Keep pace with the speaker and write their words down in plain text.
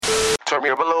Turn me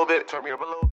up a little bit. Turn me up a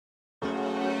little bit.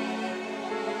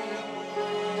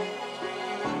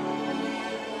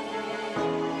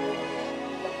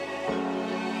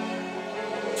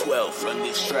 12 from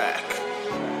this track.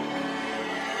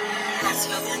 Let's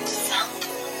move into sound.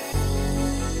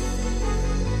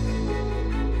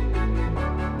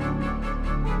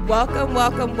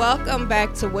 Welcome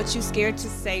back to What You Scared to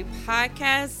Say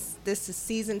podcast. This is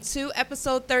season 2,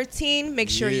 episode 13. Make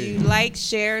sure you like,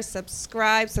 share,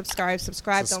 subscribe. Don't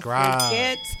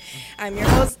forget. I'm your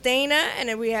host, Dana, and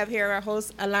then we have here our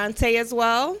host, Alante, as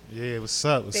well. Yeah, what's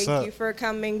up? Thank you for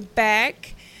coming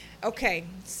back. Okay,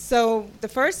 so the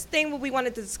first thing we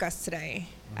wanted to discuss today,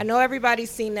 I know everybody's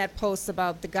seen that post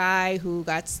about the guy who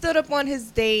got stood up on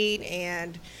his date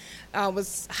and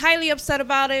was highly upset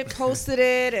about it, posted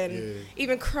it, and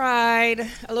even cried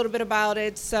a little bit about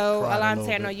it. So,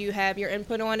 Alante, I know you have your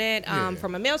input on it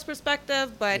from a male's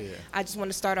perspective, but I just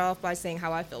want to start off by saying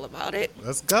how I feel about it.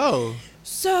 Let's go.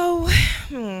 So,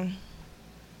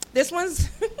 this one's...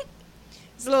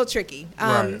 It's a little tricky.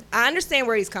 Right. I understand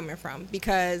where he's coming from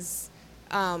because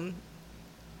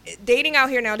dating out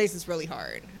here nowadays is really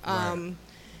hard. Right.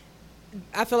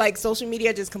 I feel like social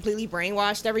media just completely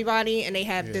brainwashed everybody, and they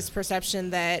have this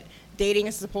perception that dating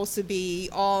is supposed to be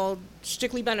all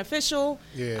strictly beneficial,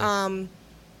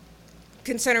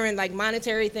 considering like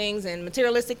monetary things and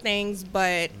materialistic things,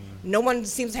 but no one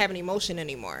seems to have an emotion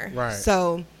anymore. Right.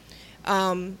 So,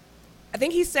 I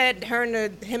think he said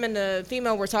him and the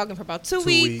female were talking for about 2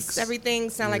 weeks. Everything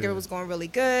sounded like it was going really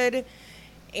good.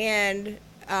 And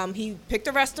he picked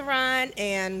a restaurant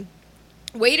and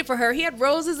waited for her. He had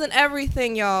roses and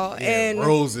everything, y'all. Yeah, and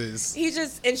roses.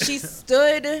 She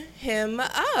stood him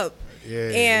up.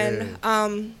 I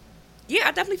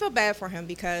definitely felt bad for him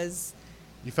because...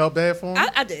 You felt bad for him?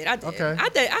 I did. Okay.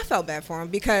 I felt bad for him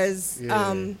because,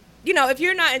 if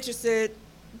you're not interested...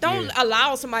 Don't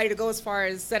allow somebody to go as far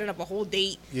as setting up a whole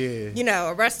date,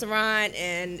 a restaurant,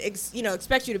 and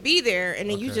expect you to be there, and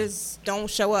then you just don't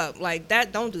show up like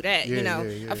that. Don't do that.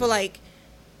 I feel like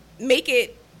make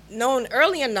it known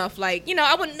early enough. Like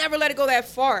I would never let it go that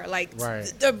far. Like, all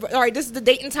right, this is the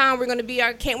date and time we're gonna be.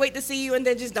 I can't wait to see you, and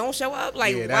then just don't show up.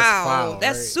 Like, that's wow, foul,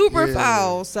 that's right? super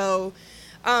foul. So,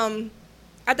 I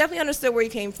definitely understood where he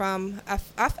came from. I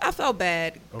felt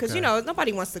bad because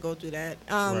nobody wants to go through that.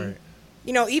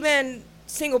 Even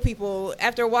single people,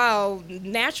 after a while,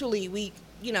 naturally, we,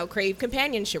 crave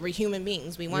companionship. We're human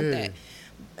beings. We want that.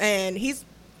 And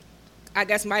I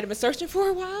guess, might have been searching for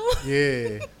a while.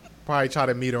 Yeah. Probably try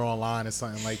to meet her online or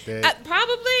something like that.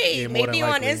 Probably. Maybe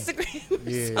on Instagram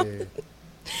or something.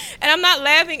 And I'm not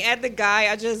laughing at the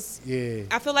guy. I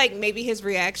feel like maybe his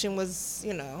reaction was,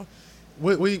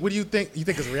 What do you think? You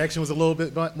think his reaction was a little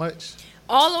bit much?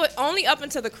 Only up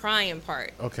until the crying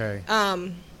part. Okay.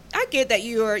 I get that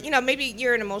you're, maybe he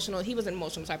was an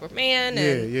emotional type of man.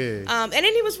 And, and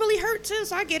then he was really hurt too,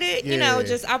 so I get it.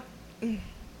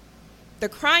 The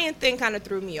crying thing kind of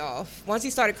threw me off. Once he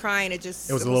started crying, it was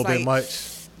a little bit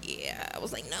much. Yeah, I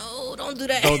was like, no, don't do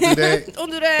that. Don't do that.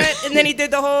 Don't do that. And then he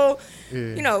did the whole,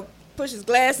 push his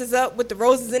glasses up with the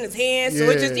roses in his hand. So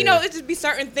it just be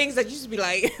certain things that you just be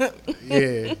like,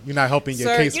 you're not helping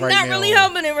your case right now. You're not really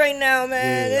helping it right now,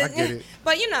 man. Yeah, I get it.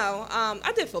 But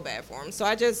I did feel bad for him. So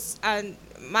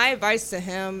my advice to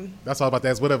him. That's all about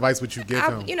that. What advice would you give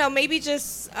him? Maybe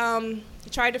just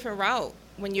try a different route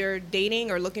when you're dating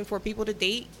or looking for people to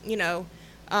date.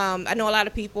 I know a lot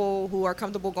of people who are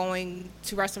comfortable going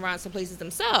to restaurants and places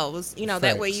themselves.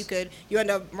 That way you end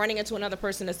up running into another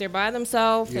person that's there by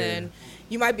themselves, and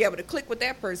you might be able to click with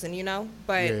that person,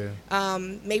 But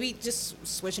maybe just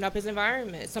switching up his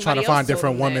environment. Trying to find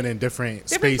different women in different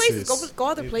spaces. Go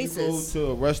other places. If you go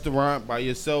to a restaurant by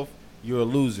yourself, you're a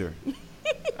loser.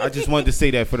 I just wanted to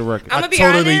say that for the record. I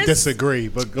totally disagree,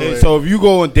 but go ahead. So if you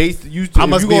go on dates, I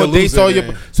must be a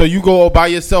loser. So you go by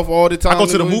yourself all the time. I go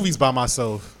to the movies by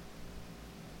myself.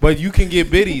 But you can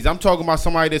get biddies. I'm talking about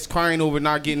somebody that's crying over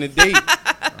not getting a date.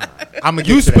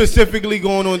 You specifically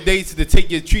going on dates to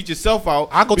treat yourself out.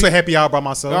 I go to a happy hour by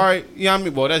myself. All right,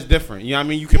 well that's different. You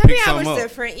can pick something up. Happy hour's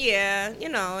different,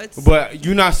 it's. But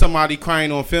you're not somebody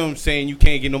crying on film saying you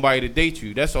can't get nobody to date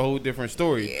you. That's a whole different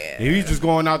story. Yeah. If he's just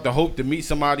going out to hope to meet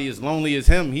somebody as lonely as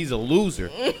him, he's a loser.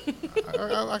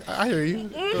 I hear you. You know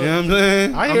what I'm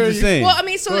saying? I hear you. Saying. Well, I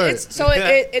mean,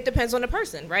 it depends on the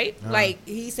person, right? Like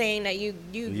he's saying that you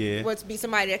want to be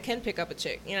somebody that can pick up a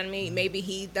chick. You know what I mean? Maybe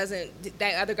he doesn't.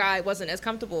 That other guy wasn't as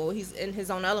comfortable. He's in his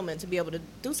own element to be able to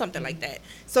do something like that.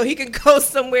 So he could go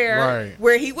somewhere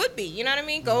where he would be. You know what I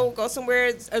mean? Go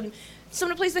somewhere. Some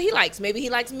of the places that he likes. Maybe he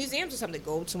likes museums or something.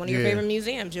 Go to one of your favorite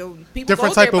museums. People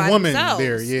different go type there of by woman themselves.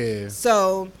 there. Yeah.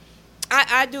 So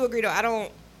I do agree though.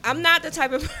 I'm not the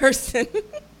type of person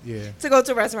to go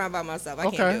to a restaurant by myself.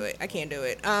 I can't do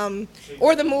it.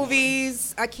 Or the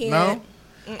movies. I can't. No?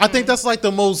 I think that's like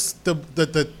the most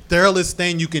the thoroughest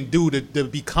thing you can do to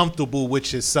be comfortable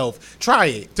with yourself. Try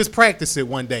it. Just practice it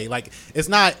one day. Like, it's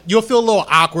not, you'll feel a little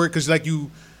awkward because like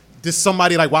this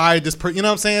somebody like, why this person, you know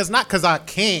what I'm saying? It's not because I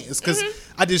can't. It's because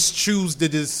I just choose to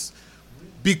just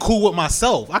be cool with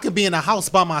myself. I could be in a house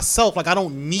by myself. Like, I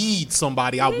don't need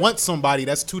somebody. I want somebody.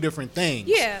 That's two different things.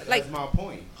 Yeah, like, that's my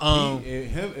point.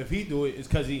 If he do it, it's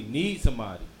because he needs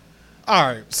somebody. All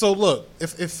right. So look,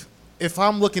 if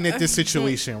I'm looking at this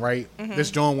situation, right, this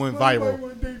joint went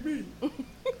viral.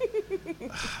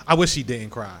 I wish he didn't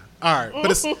cry. All right, but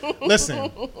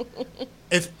listen,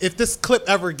 if this clip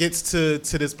ever gets to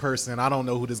this person, I don't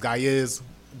know who this guy is,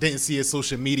 didn't see his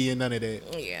social media, none of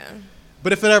that. Yeah.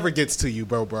 But if it ever gets to you,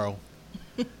 bro,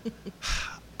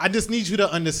 I just need you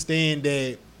to understand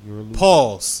that,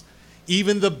 pause,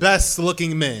 even the best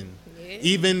looking men,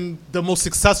 even the most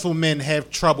successful men have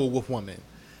trouble with women.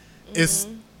 It's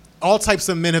all types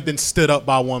of men have been stood up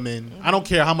by women. I don't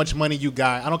care how much money you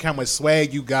got. I don't care how much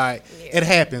swag you got. It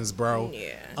happens, bro.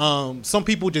 Yeah. Some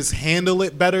people just handle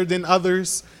it better than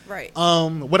others. Right.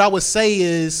 What I would say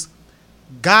is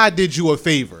God did you a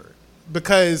favor.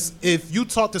 Because if you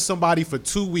talk to somebody for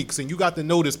 2 weeks and you got to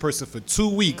know this person for 2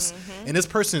 weeks and this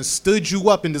person stood you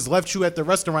up and just left you at the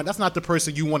restaurant, that's not the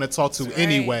person you want to talk to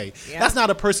anyway. Yep. That's not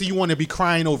a person you want to be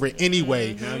crying over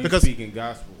anyway. Because speaking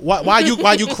gospel. While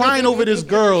you crying over this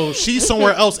girl, she's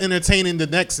somewhere else entertaining the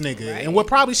next nigga.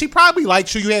 Right. And she probably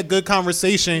liked you. You had good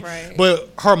conversation, but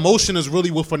her emotion is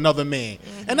really with another man.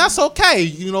 And that's okay.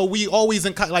 You know, we always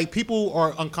people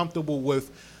are uncomfortable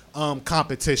with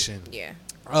competition. Yeah.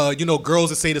 You know, girls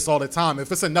that say this all the time. If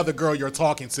it's another girl you're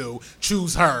talking to,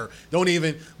 choose her. Don't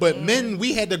even. But men,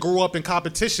 we had to grow up in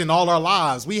competition all our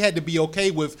lives. We had to be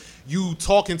okay with you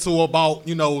talking to about,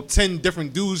 10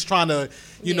 different dudes trying to,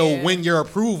 win your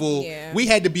approval. Yeah. We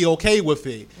had to be okay with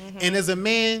it. And as a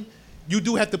man, you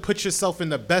do have to put yourself in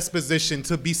the best position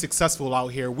to be successful out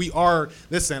here.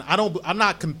 Listen, I'm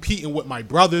not competing with my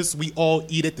brothers. We all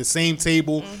eat at the same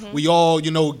table. We all,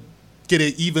 get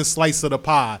an even slice of the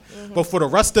pie. But for the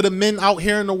rest of the men out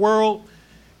here in the world,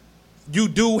 you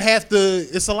do have to,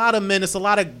 it's a lot of men, it's a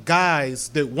lot of guys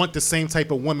that want the same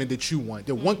type of woman that you want,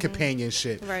 that want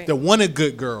companionship, that want a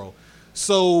good girl.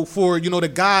 So for, the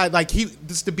guy, like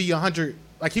just to be 100,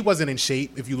 like he wasn't in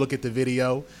shape if you look at the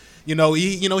video. He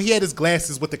had his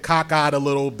glasses with the cock out a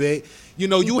little bit.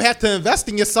 You have to invest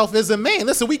in yourself as a man.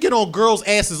 Listen, we get on girls'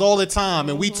 asses all the time,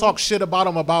 and we talk shit about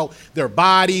them, about their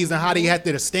bodies and how they have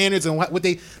their standards and what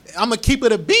they. I'm gonna keep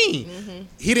it a bean.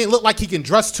 He didn't look like he can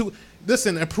dress too.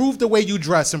 Listen, improve the way you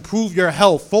dress, improve your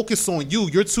health, focus on you.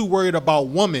 You're too worried about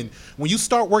women. When you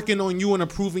start working on you and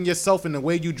improving yourself in the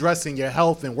way you dress and your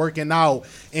health and working out,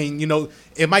 and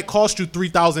it might cost you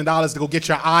 $3,000 to go get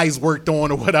your eyes worked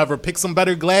on or whatever. Pick some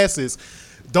better glasses.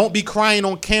 Don't be crying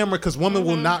on camera because women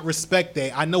will not respect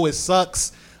that. I know it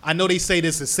sucks. I know they say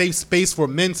this is a safe space for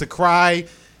men to cry.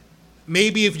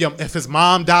 Maybe if his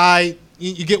mom died,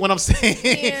 you get what I'm saying?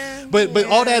 Yeah, but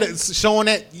all that is showing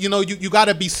that, you got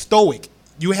to be stoic.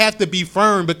 You have to be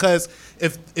firm because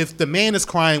if the man is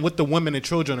crying, what the women and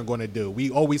children are going to do? We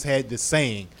always had this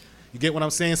saying. You get what I'm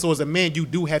saying? So as a man, you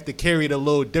do have to carry it a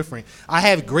little different. I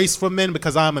have grace for men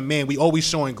because I'm a man. We always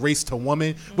showing grace to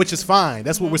women, which is fine.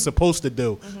 That's what we're supposed to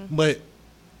do. But,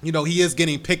 he is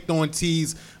getting picked on,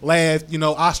 teased, laughed,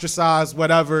 ostracized,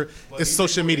 whatever. But it's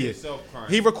social media.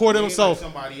 He recorded himself.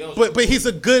 Like but he's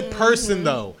a good person,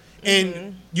 though.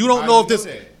 And you don't know if this...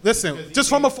 Listen, just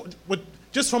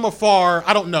from afar,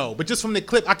 I don't know. But just from the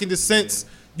clip, I can just sense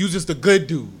you just a good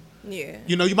dude. Yeah.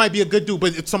 You might be a good dude,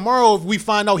 but if tomorrow if we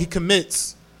find out he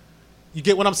commits, you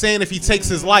get what I'm saying? If he takes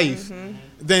his life,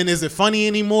 then is it funny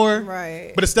anymore?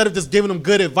 Right. But instead of just giving him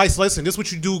good advice, listen, this is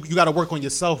what you do. You got to work on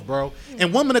yourself, bro.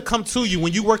 And women to come to you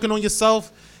when you working on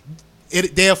yourself,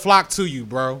 they'll flock to you,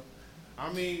 bro.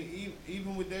 I mean,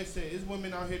 even with that said, is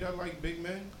women out here that like big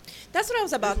men? That's what I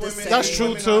was about to say. That's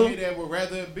true too. Out here that would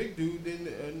rather a big dude than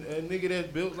a nigga that's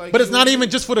built like. But it's not even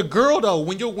just for the girl though.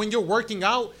 When you're working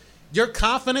out, your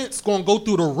confidence going to go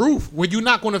through the roof where you're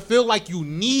not going to feel like you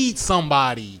need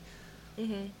somebody.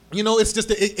 It's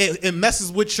just, it messes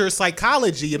with your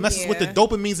psychology. It messes with the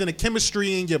dopamines and the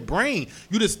chemistry in your brain.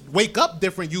 You just wake up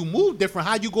different. You move different.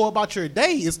 How you go about your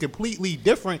day is completely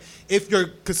different if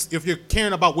you're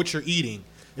caring about what you're eating.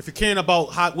 If you're caring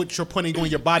about what you're putting on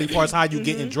your body as far as how you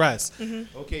getting dressed.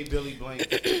 Okay, Billy Blank,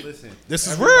 listen. This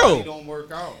is real. Don't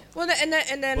work out. Well, and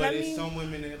then but it's some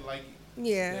women that like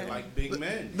Yeah. They're like big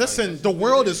men. Listen, like, the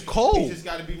world is cold. You just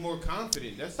got to be more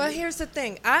confident. But here's the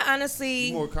thing. I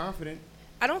honestly... Be more confident.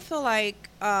 I don't feel like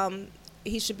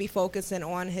he should be focusing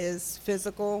on his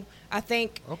physical. I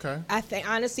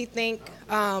honestly think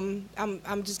I'm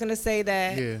just gonna say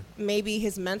that maybe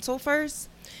his mental first.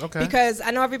 Okay. Because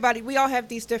I know we all have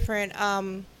these different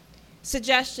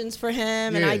suggestions for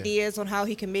him and ideas on how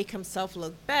he can make himself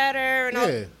look better and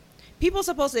all. People are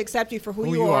supposed to accept you for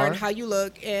who you are and how you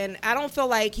look, and I don't feel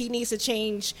like he needs to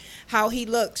change how he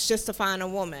looks just to find a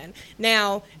woman.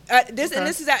 Now, this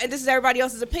is everybody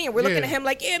else's opinion. We're looking at him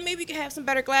like, maybe you can have some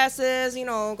better glasses,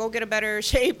 go get a better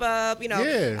shape up,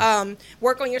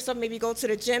 work on yourself, maybe go to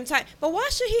the gym type. But why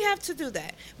should he have to do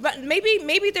that? But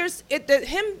maybe there's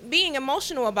him being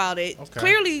emotional about it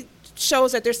clearly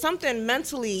shows that there's something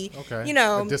mentally,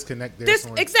 a disconnect there.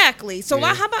 Exactly. So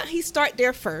how about he start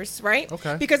there first, right?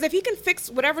 Okay. Because if he can fix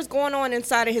whatever's going on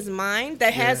inside of his mind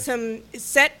that has him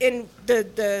set in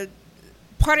the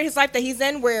part of his life that he's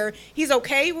in where he's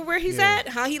okay with where he's at,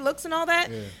 how he looks and all that.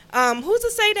 Who's to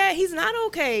say that he's not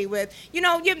okay with,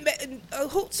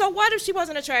 so what if she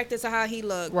wasn't attracted to how he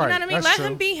looked? Right. You know what I mean? Let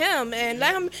him be him and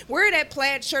let him wear that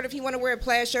plaid shirt if he want to wear a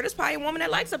plaid shirt. It's probably a woman that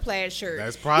likes a plaid shirt.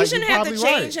 That's probably, he shouldn't have to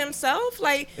change himself.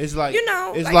 Like, it's like,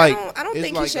 I don't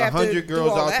think he should have to 100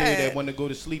 girls out there that want to go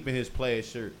to sleep in his plaid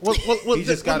shirt. Well, he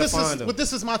just got to find them. But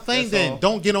this is my thing then.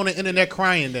 Don't get on the internet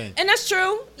crying then. And that's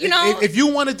true. If you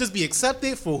want to just be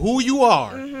accepted for who you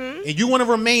are, and you want to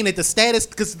remain at the status,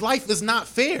 because life is not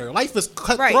fair. Life is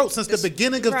cutthroat since the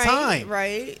beginning of time.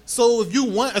 Right. So if you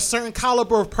want a certain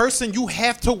caliber of person, you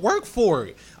have to work for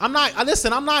it. I'm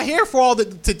not here for all the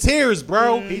tears,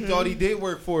 bro. He thought he did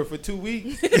work for it for 2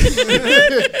 weeks.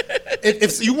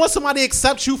 if you want somebody to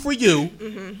accept you for you,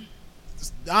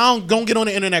 don't get on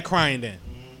the internet crying then.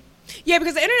 Yeah,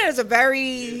 because the internet is a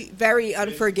very, very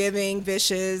unforgiving,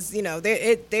 vicious.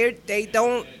 They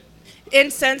don't.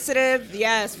 Insensitive,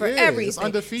 yes, for everything. It's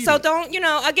undefeated. So don't,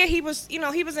 again, he was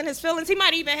in his feelings. He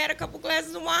might even had a couple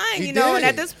glasses of wine, and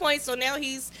at this point, so now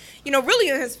he's, really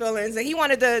in his feelings, and he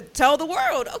wanted to tell the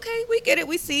world, okay, we get it,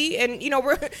 we see, and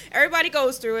everybody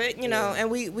goes through it,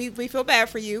 and we feel bad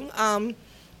for you,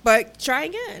 but try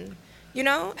again,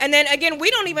 and then again, we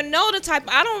don't even know the type.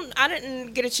 I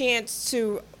didn't get a chance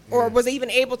to. Or was even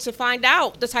able to find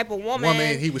out the type of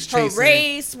woman he was chasing, her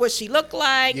race, what she looked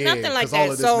like, nothing like that.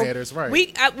 All of this matters, right.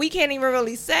 We can't even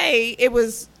really say it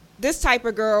was this type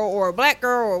of girl or a black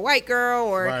girl or a white girl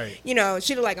or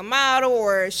she looked like a model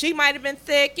or she might have been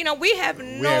thick. We have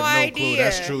no idea. Clue.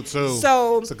 That's true too.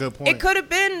 So that's a good point. It could have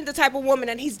been the type of woman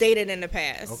that he's dated in the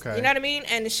past. Okay. You know what I mean?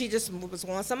 And she just was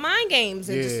on some mind games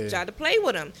and just tried to play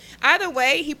with him. Either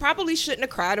way, he probably shouldn't have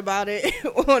cried about it.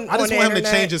 I just want him to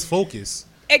change his focus.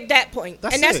 At that point.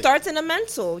 That starts in the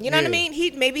mental. You know what I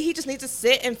mean? Maybe he just needs to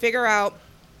sit and figure out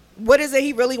what is it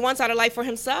he really wants out of life for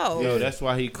himself. Yo, that's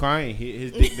why he crying.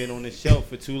 His dick been on the shelf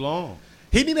for too long.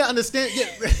 He need to understand.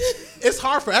 It's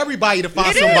hard for everybody to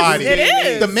find somebody. It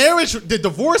is. The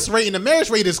divorce rate and the marriage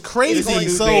rate is crazy.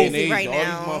 So right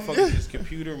now, all these motherfuckers is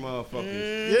computer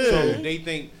motherfuckers. So they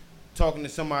think talking to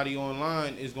somebody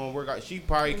online is gonna work out. She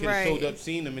probably could have showed up,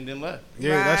 seen them, and then left.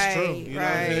 Yeah, that's true. You know what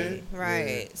I'm saying?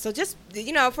 Right. Yeah. So just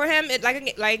for him,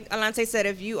 like Alante said,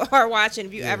 if you are watching,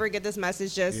 if you ever get this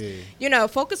message, just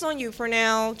focus on you for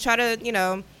now. Try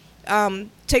to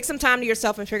take some time to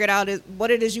yourself and figure out what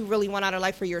it is you really want out of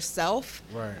life for yourself.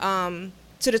 Right.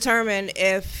 To determine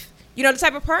if the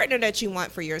type of partner that you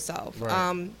want for yourself.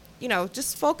 Right.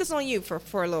 Just focus on you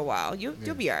for a little while.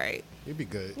 You'll be all right. You'll be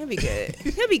good. You'll be good.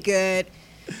 You'll be good.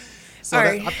 So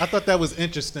I thought that was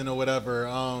interesting or whatever.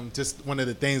 Just one of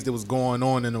the things that was going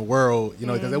on in the world,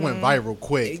 because it went viral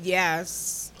quick.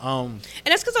 Yes. And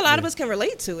that's because a lot of us can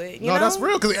relate to it. No, that's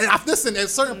real. Because I listened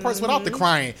at certain parts without the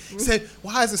crying. He said,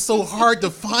 "Why is it so hard to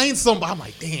find somebody?" I'm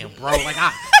like, "Damn, bro! Like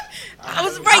I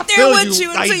was right there with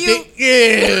you until you."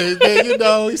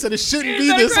 He said it shouldn't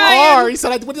be this hard. He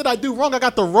said, "What did I do wrong? I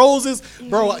got the roses,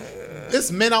 bro." There's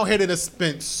men out here that have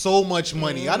spent so much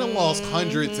money. I done lost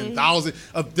hundreds and thousands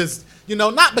of this,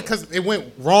 not because it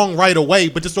went wrong right away,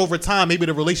 but just over time, maybe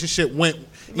the relationship went,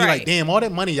 you're like, damn, all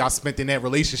that money y'all spent in that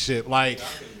relationship. Like,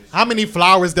 how many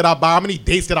flowers did I buy? How many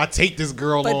dates did I take this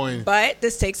girl on? But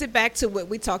this takes it back to what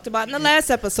we talked about in the last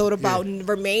episode about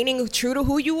remaining true to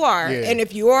who you are. Yeah. And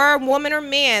if you are a woman or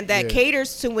man that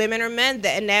caters to women or men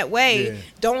in that way,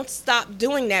 don't stop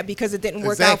doing that because it didn't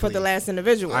work out for the last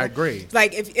individual. I agree.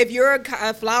 Like if you're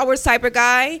a flowers type of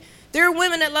guy, there are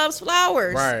women that loves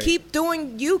flowers. Right. Keep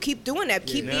doing that. Keep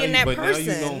being that person. But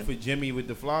now you're known for Jimmy with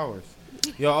the flowers.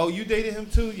 Yo, you dated him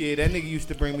too? Yeah, that nigga used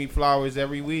to bring me flowers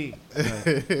every week.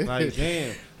 Like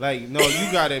damn. Like, no,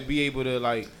 you gotta be able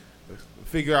to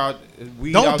figure out.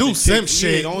 Don't do simp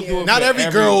shit. Don't do it. Not every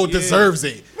girl deserves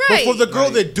it. Right. But for the girl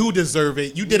that do deserve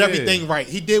it, you did everything right.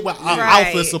 He did what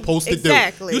alpha's supposed to do.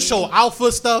 You show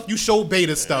alpha stuff, you show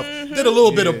beta stuff. Did a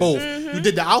little bit of both. You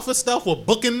did the alpha stuff with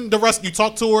booking the rest. You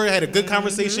talked to her, had a good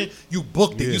conversation. You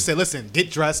booked it. You said, listen,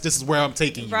 get dressed. This is where I'm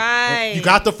taking you. Right. You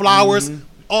got the flowers,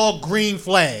 all green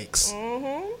flags.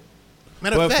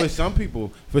 But for some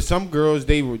people, for some girls,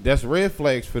 that's red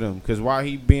flags for them. Because why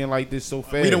he being like this so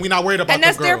fast? We not worried about and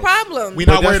that's girls. their problem. We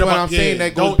not worried about. What I'm saying.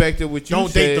 That goes back to what you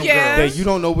said. That you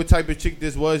don't know what type of chick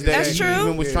this was that you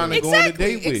even was trying to go on a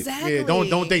date with. Exactly.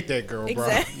 Don't date that girl, bro.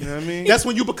 You know what I mean? That's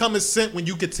when you become a simp, when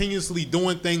you continuously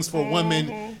doing things for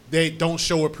women that don't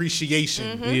show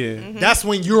appreciation. That's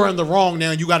when you're in the wrong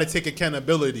now, and you got to take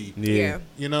accountability.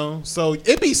 You know, so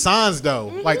it be signs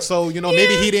though. Like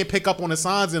maybe he didn't pick up on the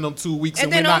signs in them 2 weeks,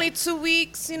 and then only 2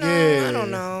 weeks, I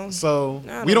don't know. So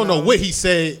we don't know what he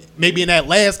said. Maybe in that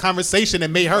last conversation that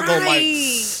made her go like,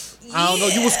 I don't know.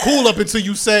 You was cool up until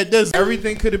you said this.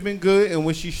 Everything could have been good, and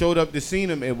when she showed up to see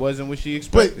him, it wasn't what she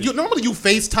expected. But normally you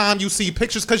FaceTime, you see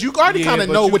pictures because you already kind of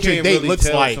know what your date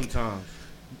looks like. Sometimes.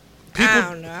 I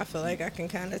don't know. I feel like I can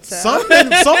kind of tell. Some men,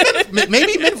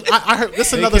 maybe men. I heard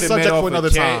this is another subject for another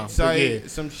time.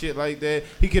 Some shit like that.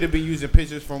 He could have been using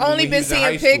pictures from only been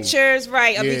seeing pictures,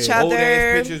 right, of each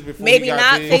other. Maybe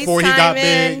not before he got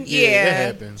big. Yeah, it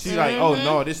happens. She's like, oh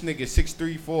no, this nigga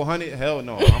 6'3", 400. Hell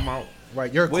no, I'm out.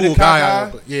 Right, you're a cool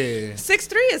guy. Yeah.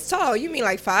 6'3" is tall. You mean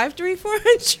like 5'3",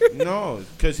 400? No,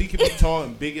 because he could be tall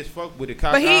and big as fuck with a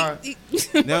cock eye.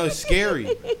 Now it's scary.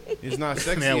 It's not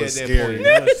sexy at that point.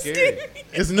 Now it's scary.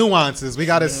 It's nuances. We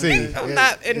gotta see. I'm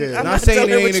not saying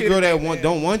there ain't a girl that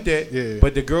don't want that,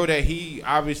 but the girl that he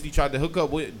obviously tried to hook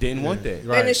up with didn't want that.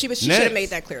 Right. And then she should have made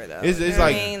that clear though. It's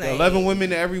like 11 women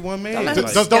to every one man.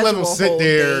 Don't let him sit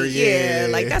there. Yeah,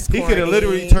 like that's corny. He could have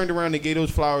literally turned around and gave those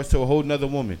flowers to a whole nother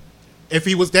woman. If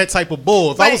he was that type of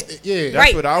bull, that's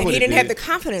what I would. He didn't have the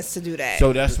confidence to do that.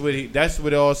 So that's what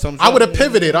it all sums up. I would have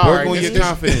pivoted. All right, work on your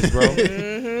confidence, bro.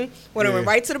 Would have went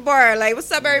right to the bar, like, "What's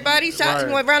up, everybody?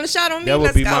 Went round the shot on me." That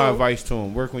would be my advice to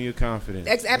him. Work on your confidence.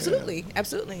 Absolutely.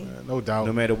 No doubt.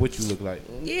 No matter what you look like.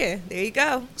 Yeah, there you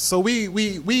go. So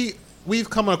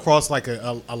we've come across like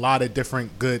a lot of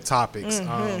different good topics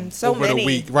so over many. the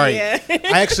week, right? Yeah.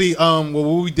 I actually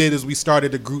what we did is we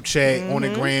started a group chat on the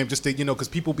gram just to because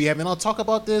people be having talk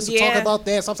about this or talk about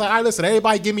that. So I was like, all right, listen,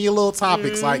 everybody give me your little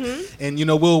topics, like, and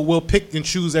we'll pick and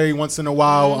choose every once in a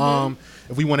while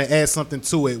if we want to add something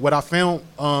to it. What I found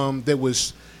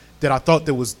that I thought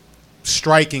that was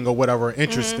striking or whatever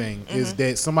interesting is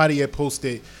that somebody had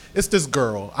posted. It's this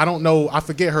girl. I don't know. I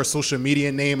forget her social media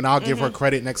name, and I'll give her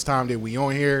credit next time that we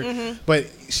on here. But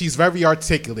she's very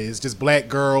articulate. It's just black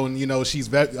girl, and she's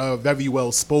very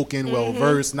well spoken, well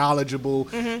versed, knowledgeable.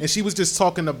 And she was just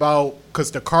talking about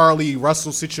because the Carly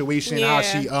Russell situation, how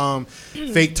she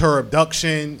faked her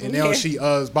abduction, and now she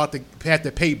is about to have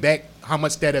to pay back how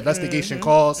much that investigation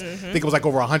cost. I think it was like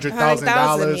over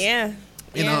 $100,000.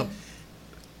 Yeah.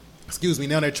 Excuse me,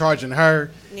 now they're charging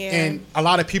her. Yeah. And a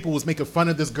lot of people was making fun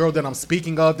of this girl that I'm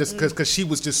speaking of, this because she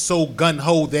was just so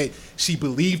gun-ho that she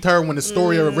believed her when the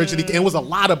story originally came. It was a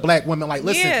lot of black women like,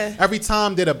 listen, every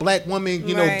time that a black woman,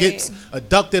 gets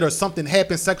abducted or something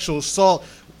happens, sexual assault,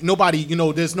 nobody,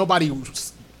 there's nobody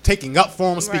taking up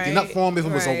for him, speaking up for him. If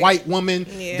it was a white woman,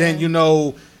 then,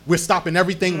 we're stopping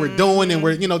everything we're doing and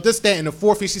we're, this, that, and the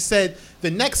fourth. And she said,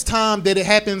 the next time that it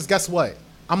happens, guess what?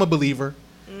 I'm a believer.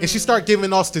 And she started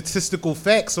giving all statistical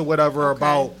facts or whatever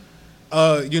about,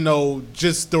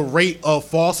 just the rate of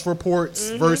false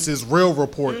reports versus real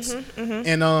reports.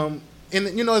 And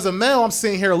as a male, I'm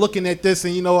sitting here looking at this,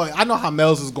 and I know how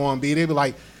males is going to be. They be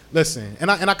like, listen,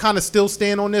 and I kind of still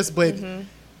stand on this, but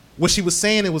what she was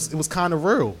saying, it was kind of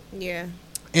real. Yeah.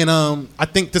 And I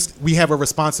think we have a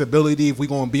responsibility if we're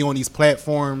going to be on these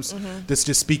platforms, to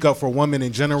just speak up for women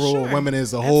in general, women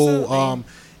as a whole.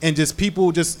 And just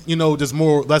people just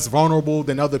less vulnerable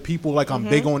than other people. Like I'm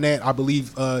big on that. I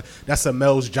believe that's a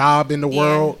male's job in the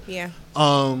world. Yeah.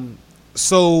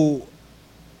 So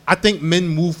I think men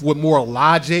move with more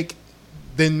logic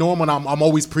than normal. And I'm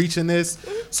always preaching this.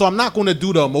 So I'm not going to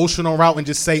do the emotional route and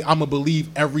just say I'm going to believe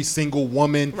every single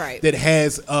woman that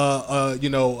has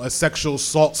a sexual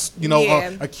assault,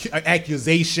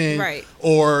 accusation,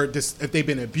 or just if they've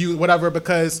been abused, whatever,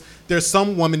 because there's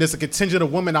some women, there's a contingent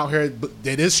of women out here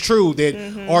that is true that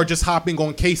are just hopping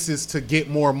on cases to get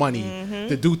more money,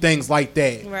 to do things like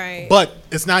that. Right. But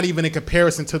it's not even in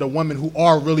comparison to the women who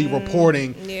are really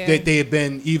reporting that they have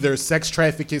been either sex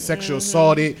trafficked, sexual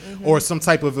assaulted, or some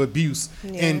type of abuse.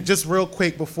 And just real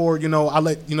quick before, I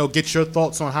let get your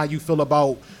thoughts on how you feel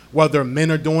about whether men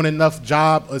are doing enough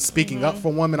job of speaking up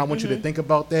for women. I want you to think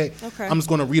about that. Okay. I'm just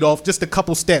going to read off just a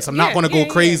couple stats. I'm not going to go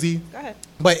crazy. Go ahead.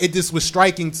 But it just was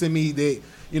striking to me that,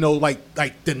 you know, like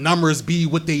the numbers be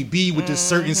what they be with just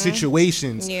certain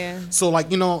situations. Yeah. So, like,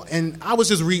 you know, and I was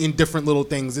just reading different little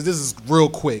things. This is real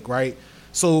quick, right?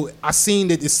 So I seen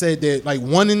that it said that like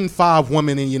 1 in 5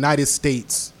 women in the United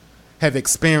States have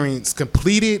experienced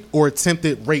completed or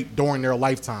attempted rape during their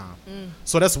lifetime.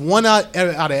 So that's 1 out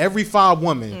of every 5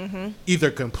 women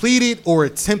either completed or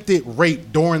attempted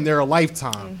rape during their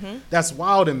lifetime. That's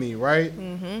wild to me, right?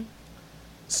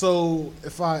 So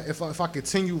if I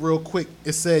continue real quick,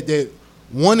 it said that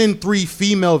 1 in 3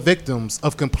 female victims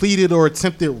of completed or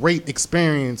attempted rape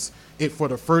experience it for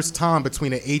the first time between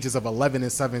the ages of 11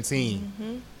 and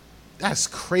 17. That's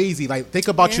crazy. Like, think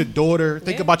about your daughter.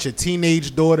 Think about your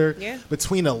teenage daughter.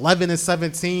 Between 11 and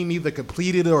 17, either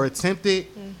completed or attempted.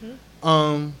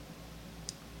 I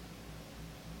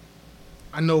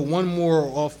know one more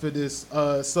off of this.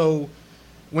 So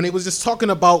when it was just talking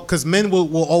about, because men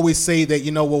will always say that,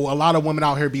 you know, well, a lot of women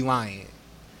out here be lying.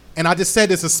 And I just said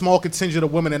there's a small contingent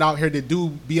of women that out here that do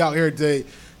be out here to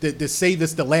say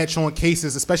this, to latch on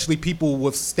cases, especially people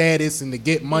with status and to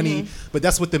get money. But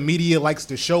that's what the media likes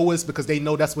to show us because they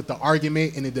know that's what the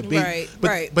argument and the debate.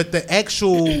 But the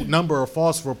actual number of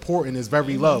false reporting is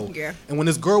very low. And when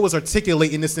this girl was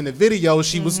articulating this in the video,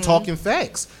 she was talking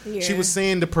facts. She was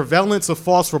saying the prevalence of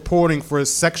false reporting for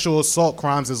sexual assault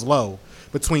crimes is low,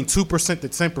 between 2% to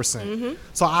 10%.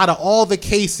 So out of all the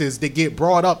cases that get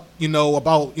brought up, you know,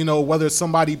 about, you know, whether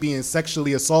somebody being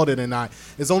sexually assaulted or not,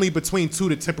 it's only between 2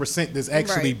 to 10% that's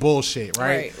actually bullshit,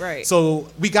 right? So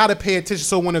we got to pay attention.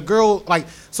 So when a girl, like,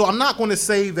 so I'm not going to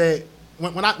say that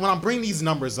when I bring these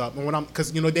numbers up, and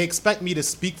because, you know, they expect me to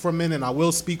speak for men, and I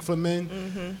will speak for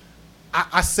men,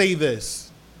 I say this.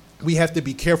 We have to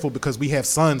be careful because we have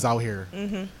sons out here.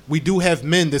 We do have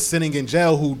men that's sitting in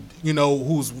jail who, you know,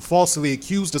 who's falsely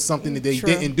accused of something that they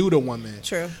didn't do to women.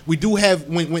 We do have,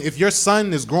 when if your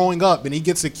son is growing up and he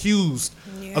gets accused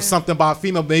of something by a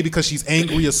female, maybe because she's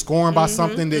angry or scorned by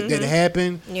something that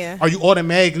happened, are you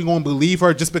automatically going to believe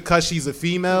her just because she's a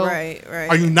female?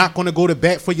 Are you not going to go to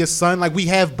bat for your son? Like, we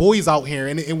have boys out here,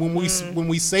 and when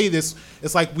we say this,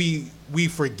 it's like we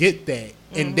forget that.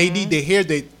 And they need to hear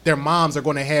that their moms are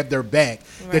going to have their back,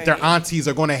 that their aunties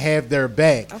are going to have their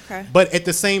back. But at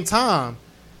the same time,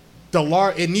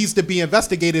 it needs to be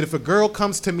investigated. If a girl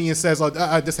comes to me and says, "Oh,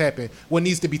 this happened," what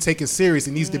needs to be taken serious?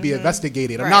 It needs to be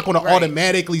investigated. I'm not going to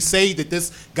automatically say that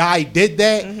this guy did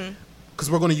that,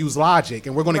 because we're going to use logic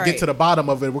and we're going to get to the bottom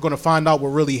of it. We're going to find out what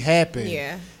really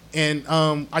happened. And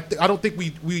I don't think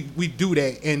we do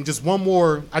that. And just one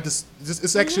more,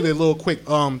 it's actually a little quick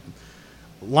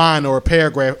line or a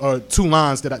paragraph or 2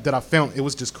 lines that I found. It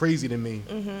was just crazy to me.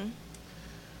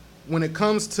 When it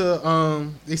comes to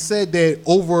they said that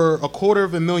over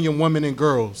 250,000 women and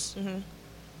girls,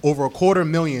 over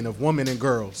 250,000 of women and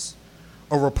girls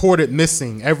are reported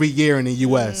missing every year in the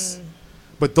U.S.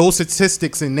 But those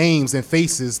statistics and names and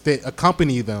faces that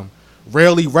accompany them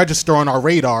rarely register on our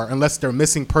radar unless they're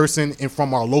missing person and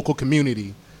from our local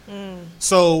community.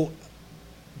 So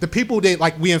the people that,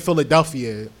 like, we in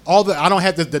Philadelphia, I don't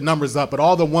have the numbers up, but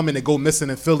all the women that go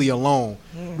missing in Philly alone,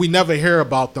 we never hear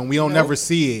about them. We don't never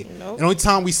see it. And the only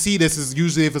time we see this is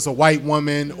usually if it's a white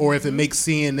woman or if it makes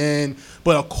CNN.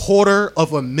 But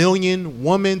 250,000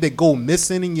 women that go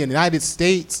missing in the United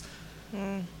States,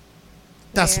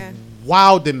 that's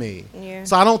wild to me.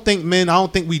 So I don't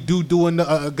think we do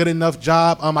a good enough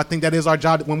job. I think that is our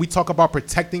job. When we talk about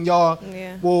protecting y'all,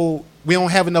 well, we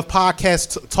don't have enough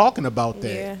podcasts talking about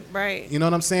that. You know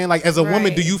what I'm saying? Like, as a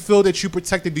woman, do you feel that you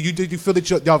protected? Do you feel that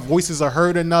y'all voices are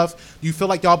heard enough? Do you feel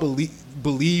like y'all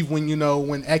believe when, you know,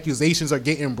 when accusations are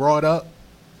getting brought up?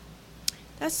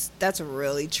 That's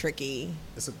really tricky.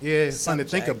 It's something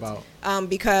to think about.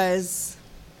 Because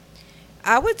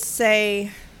I would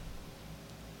say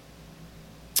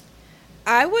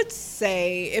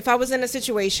if I was in a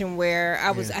situation where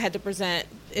I had to present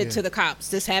it to the cops,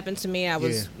 this happened to me, I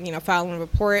was, you know, filing a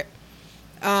report.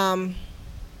 All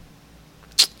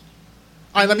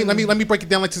right, let me break it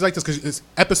down like this, because it's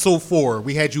episode 4.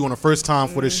 We had you on the first time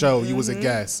for the show. You was a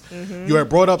guest. You had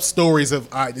brought up stories of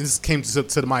this came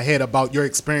to my head about your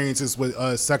experiences with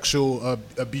sexual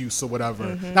abuse or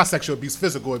whatever. Not sexual abuse,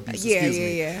 physical abuse. Excuse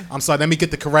me. I'm sorry. Let me get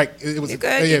the correct. It was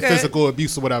physical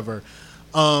abuse or whatever.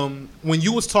 When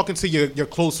you was talking to your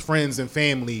close friends and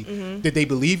family, did they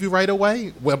believe you right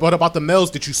away? What about the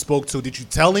males that you spoke to? Did you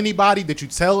tell anybody?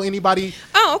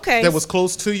 Oh, okay. That was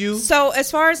close to you? So as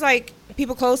far as like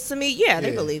people close to me,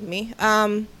 they believe me.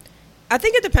 I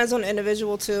think it depends on the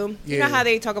individual too. Yeah. You know how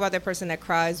they talk about that person that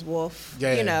cries wolf,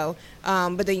 you know,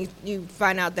 but then you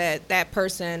find out that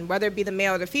person, whether it be the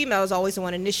male or the female, is always the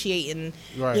one initiating,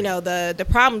 you know, the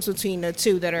problems between the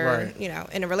two that are, you know,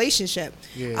 in a relationship.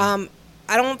 Yeah.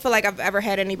 I don't feel like I've ever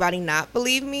had anybody not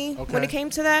believe me when it came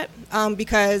to that,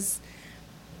 because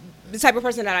the type of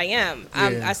person that I am,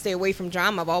 I stay away from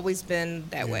drama. I've always been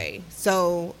that way.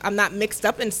 So I'm not mixed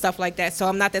up in stuff like that. So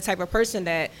I'm not that type of person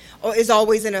that is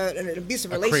always in an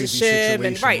abusive relationship.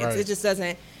 And it just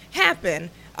doesn't happen.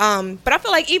 But I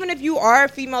feel like even if you are a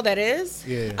female that is,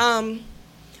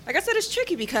 like I said, it's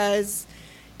tricky because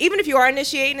even if you are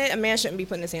initiating it, a man shouldn't be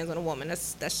putting his hands on a woman.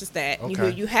 That's just that.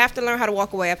 You have to learn how to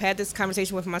walk away. I've had this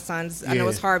conversation with my sons. I know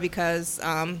it's hard because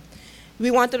we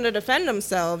want them to defend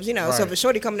themselves, you know. So if a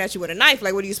shorty coming at you with a knife,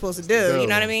 like, what are you supposed to do? You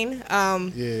know what I mean?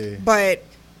 But,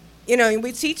 you know,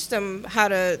 we teach them how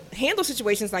to handle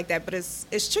situations like that. But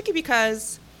it's tricky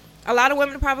because a lot of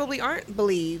women probably aren't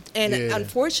believed. And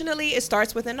unfortunately, it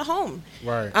starts within the home.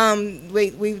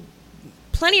 We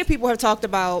plenty of people have talked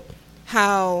about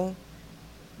how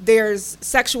there's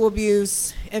sexual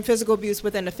abuse and physical abuse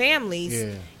within the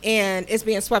families, and it's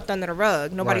being swept under the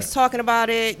rug. Nobody's talking about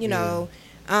it, you know.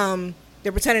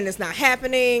 They're pretending it's not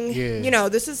happening. You know,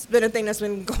 this has been a thing that's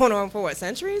been going on for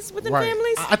centuries within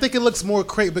families. I think it looks more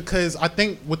crazy because I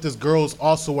think with this girl's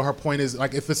also what her point is,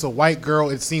 like, if it's a white girl,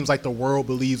 it seems like the world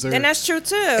believes her. And that's true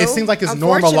too. It seems like it's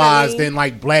normalized in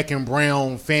like black and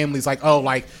brown families. Like, oh,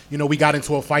 like, you know, we got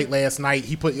into a fight last night.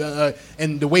 He put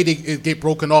and the way they get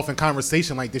broken off in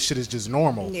conversation, like, this shit is just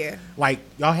normal. Like,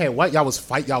 y'all had what? Y'all was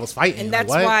fighting. And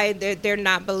that's why they're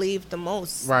not believed the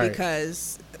most.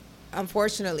 Because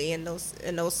unfortunately, in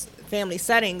those family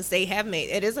settings, they have made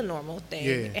it is a normal thing.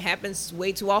 It happens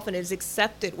way too often. It's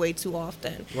accepted way too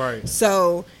often.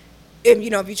 So, if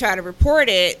you try to report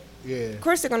it, of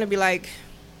course they're going to be like,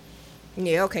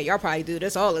 yeah, okay, y'all probably do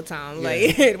this all the time.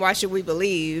 Like, why should we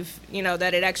believe,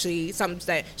 that it actually something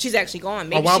that she's actually going?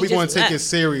 Maybe why are we going to take it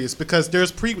serious? Because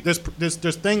there's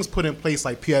things put in place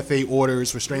like PFA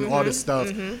orders, restraining all this stuff,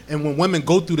 and when women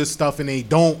go through this stuff and they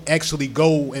don't actually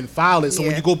go and file it, so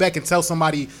when you go back and tell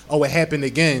somebody, oh, it happened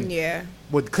again,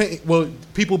 well,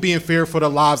 people being feared for their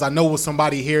lives. I know with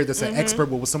somebody here that's an expert,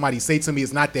 but what somebody say to me,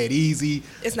 it's not that easy.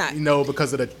 It's not,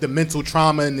 because of the mental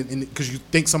trauma and because you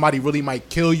think somebody really might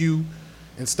kill you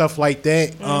and stuff like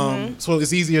that. So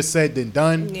it's easier said than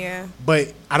done.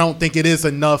 But I don't think it is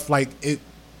enough. Like,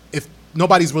 if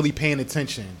nobody's really paying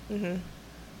attention,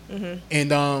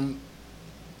 and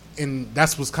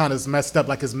that's what's kind of messed up.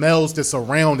 Like, it's males that's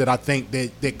around it, I think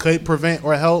that could prevent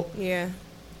or help.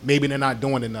 Maybe they're not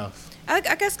doing enough. I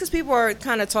guess because people are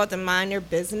kind of taught to mind their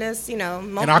business, in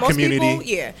our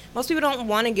community. Most people don't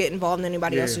want to get involved in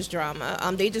anybody else's drama.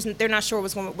 They're not sure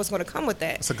what's going to come with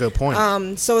that. That's a good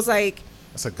point. So it's like,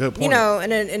 that's a good point.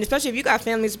 And especially if you got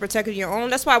families to protect your own.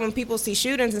 That's why when people see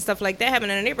shootings and stuff like that happen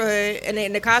in the neighborhood,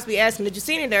 and the cops be asking, "Did you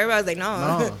see anything?" Everybody's like,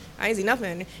 "No, I ain't see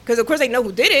nothing." Because of course they know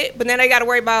who did it, but then they got to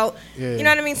worry about, you know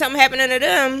what I mean, something happening to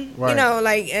them.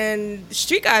 And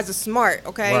street guys are smart.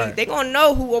 Okay, they gonna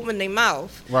know who opened their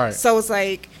mouth. So it's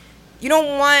like, you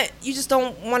just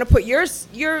don't want to put your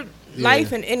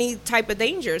life in any type of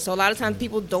danger. So a lot of times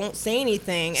people don't say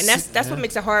anything, and that's what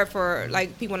makes it hard for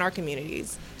like people in our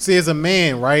communities. See, as a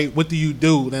man, right? What do you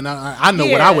do? Then I know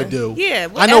what I would do.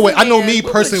 Well, I know me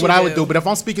personally what I would do. But if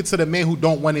I'm speaking to the men who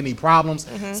don't want any problems,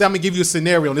 say I'm gonna give you a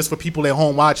scenario, and this for people at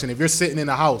home watching. If you're sitting in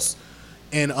a house,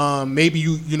 and maybe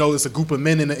it's a group of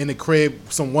men in the crib,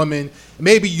 some women.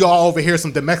 Maybe y'all overhear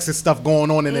some domestic stuff going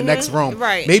on in the next room.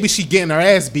 Maybe she getting her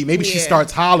ass beat. Maybe she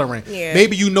starts hollering.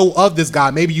 Maybe you know of this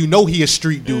guy. Maybe you know he a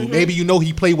street dude. Maybe you know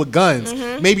he play with guns.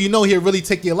 Maybe you know he'll really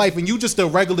take your life. And you just a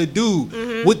regular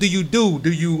dude. What do?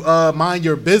 Do you mind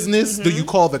your business? Do you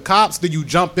call the cops? Do you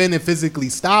jump in and physically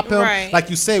stop him? Like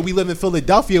you said, we live in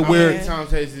Philadelphia where. How many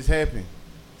times has this happened?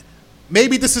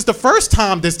 Maybe this is the first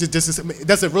time this is.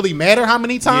 Does it really matter how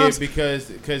many times? Yeah, because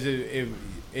if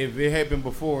it happened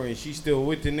before and she's still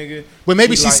with the nigga. Well,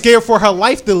 maybe she's scared for her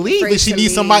life to leave, and she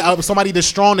needs somebody that's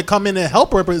strong to come in and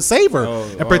help her, and save her,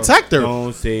 and protect her.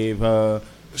 Don't save her.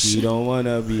 She don't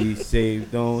wanna be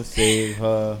saved. Don't save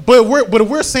her. But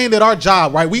we're saying that our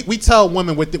job, right? We tell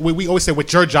women we always say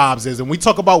what your jobs is, and we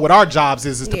talk about what our jobs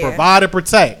is to provide and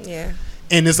protect.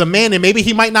 And as a man, and maybe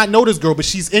he might not know this girl, but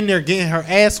she's in there getting her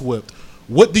ass whipped.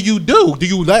 What do? Do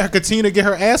you let her continue to get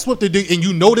her ass whipped, and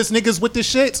you know this nigga's with the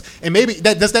shits? And maybe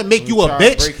does that make you a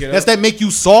bitch? Does that make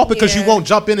you soft because you won't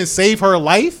jump in and save her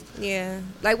life?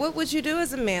 Like, what would you do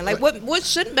as a man? Like, what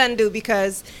should men do?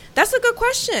 Because that's a good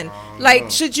question. Like,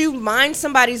 should you mind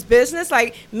somebody's business?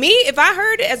 Like me, if I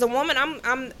heard it as a woman,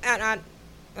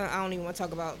 I don't even want to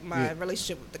talk about my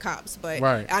relationship with the cops, but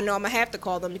right. I know I'm going to have to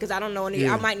call them because I don't know any.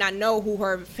 I might not know who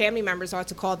her family members are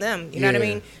to call them. You know what I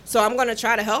mean? So I'm going to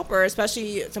try to help her,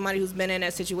 especially somebody who's been in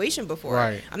that situation before.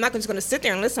 Right. I'm not just going to sit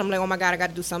there and listen. I'm like, oh my God, I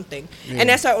got to do something. And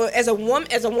that's how, as a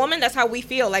woman, that's how we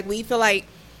feel. Like, we feel like,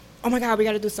 oh my God, we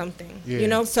got to do something. You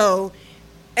know? So,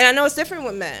 and I know it's different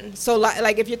with men. So,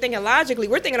 like, if you're thinking logically,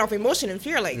 we're thinking off emotion and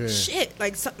fear. Like, shit.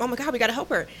 Like, oh my God, we got to help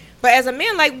her. But as a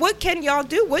man, like, what can y'all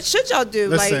do? What should y'all do?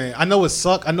 Listen, like, I know it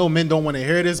suck. I know men don't want to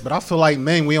hear this, but I feel like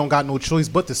men, we don't got no choice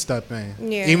but to step in.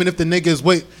 Yeah. Even if the niggas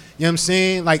with, you know what I'm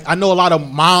saying? Like, I know a lot of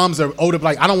moms are older,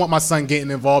 like, I don't want my son getting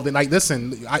involved in, like,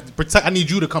 listen, I need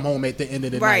you to come home at the end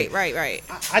of the night. Right.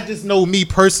 I just know me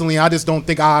personally, I just don't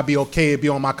think I'd be okay. It'd be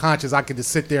on my conscience. I could just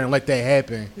sit there and let that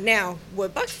happen. Now,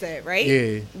 what Buck said, right?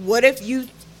 Yeah. What if you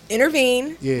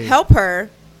intervene, help her,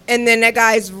 and then that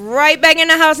guy's right back in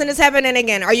the house and it's happening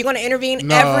again? Are you going to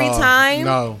intervene every time?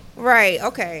 No. Right.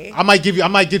 Okay. I might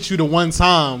get you the one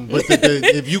time, but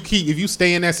if you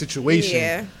stay in that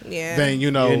situation, then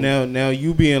you know. Yeah, now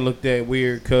you being looked at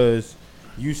weird because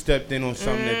you stepped in on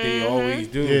something that they always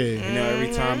do. Yeah. You know,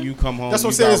 every time you come home, that's what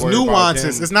I'm saying. It's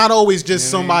nuances. It's not always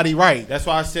just somebody right. That's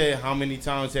why I said, how many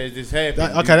times has this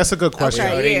happened? Okay, that's a good question.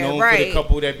 Are they known for the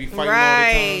couple that be fighting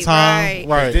all the time?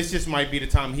 Right. This just might be the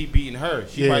time he beating her.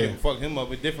 She might have fucked him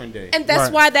up a different day. And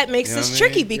that's why that makes this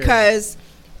tricky because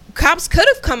cops could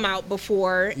have come out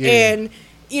before and,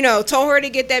 you know, told her to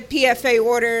get that PFA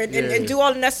order and do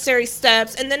all the necessary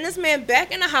steps. And then this man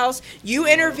back in the house, you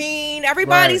intervene,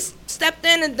 everybody's stepped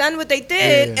in and done what they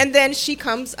did, and then she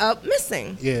comes up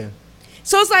missing. Yeah.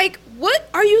 So it's like, what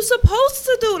are you supposed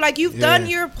to do? Like, you've done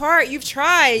your part. You've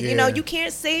tried. You know, you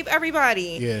can't save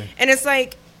everybody. Yeah. And it's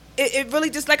like, it really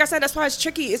just, like I said, that's why it's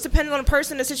tricky. It's depending on the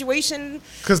person, the situation.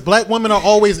 Because black women are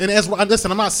always, and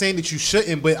listen, I'm not saying that you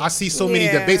shouldn't, but I see so many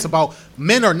debates about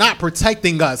men are not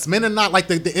protecting us. Men are not like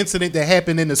the incident that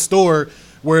happened in the store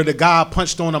where the guy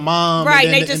punched on a mom. Right,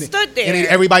 and they just stood there. And then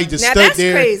everybody just stood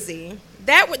there. Now, that's crazy.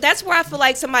 That's where I feel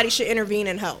like somebody should intervene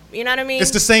and help. You know what I mean?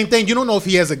 It's the same thing. You don't know if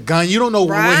he has a gun. You don't know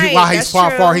why he's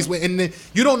far he's with. And then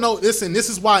you don't know. Listen, this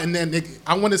is why. And then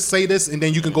I want to say this, and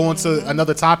then you can go into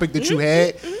another topic that you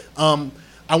had.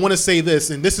 I want to say this,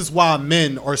 and this is why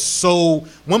men are so.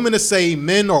 Women to say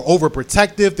men are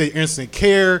overprotective. They instant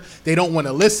care. They don't want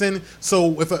to listen.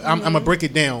 So I'm gonna break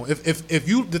it down. If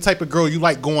you the type of girl you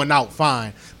like going out,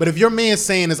 fine. But if your man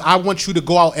saying is I want you to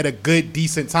go out at a good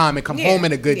decent time and come home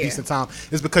at a good decent time,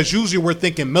 is because usually we're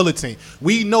thinking militant.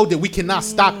 We know that we cannot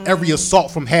stop every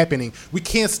assault from happening. We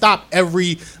can't stop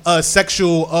every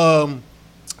sexual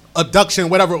abduction,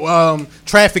 whatever,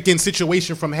 trafficking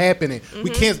situation from happening. We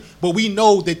can't, but we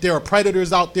know that there are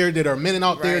predators out there, that are men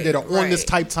out there that are on this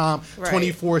type time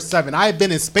 24/7. I have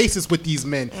been in spaces with these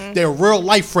men. They're real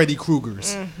life Freddy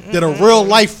Kruegers. That are real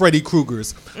life Freddy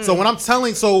Kruegers. So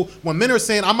when men are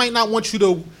saying, I might not want you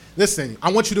to, listen, I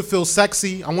want you to feel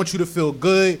sexy, I want you to feel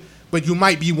good, but you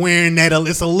might be wearing that,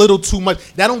 it's a little too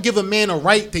much. That don't give a man a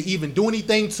right to even do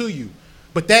anything to you.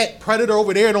 But that predator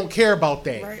over there don't care about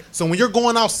that. Right. So when you're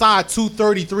going outside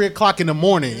 2:30, 3 o'clock in the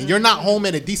morning, and you're not home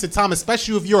at a decent time,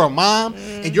 especially if you're a mom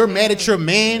and you're mad at your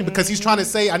man because he's trying to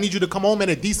say, I need you to come home at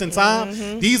a decent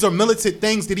time. These are militant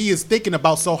things that he is thinking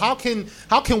about. So how can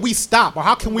we stop, or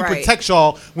how can we protect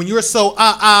y'all when you're so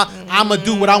I'm gonna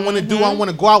do what I want to do. I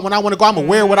want to go out when I want to go. I'm gonna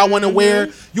wear what I want to wear.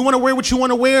 You want to wear what you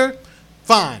want to wear?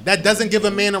 Fine. That doesn't give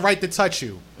a man a right to touch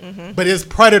you. But there's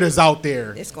predators out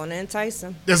there. It's going to entice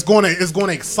them. It's going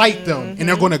to excite them, and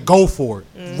they're going to go for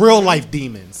it. Real life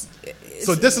demons.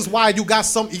 So this is why you got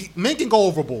some men can go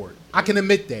overboard. I can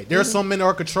admit that. There are some men that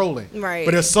are controlling. Right.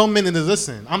 But there's some men that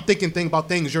listen. I'm thinking about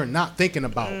things you're not thinking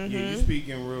about. Yeah, you're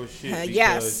speaking real shit.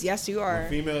 Yes, you are. When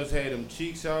females had them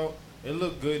cheeks out, it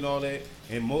looked good and all that.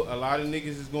 And a lot of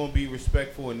niggas is going to be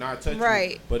respectful and not touch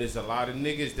you. But it's a lot of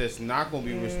niggas that's not going to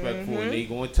be respectful and they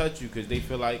going to touch you because they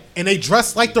feel like. And they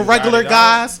dress like the regular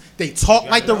guys. They talk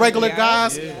like the regular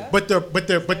guys. Yeah. But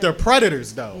they're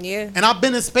predators though. Yeah. And I've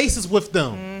been in spaces with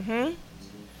them.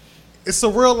 It's a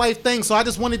real life thing. So I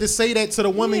just wanted to say that to the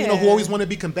women, you know, who always want to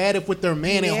be combative with their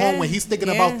man at home when he's thinking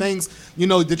about things, you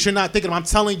know, that you're not thinking of. I'm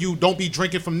telling you, don't be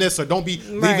drinking from this, or don't be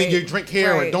leaving your drink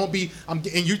here, or don't be. And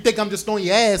you think I'm just on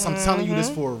your ass. I'm telling you this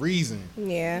for a reason.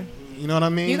 Yeah. You know what I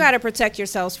mean? You got to protect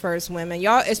yourselves first, women.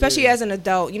 Y'all, especially as an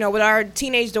adult. You know, with our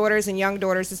teenage daughters and young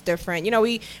daughters, it's different. You know,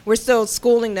 we're still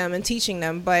schooling them and teaching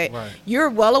them, but you're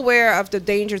well aware of the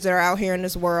dangers that are out here in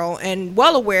this world, and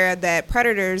well aware that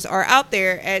predators are out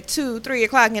there at 2, 3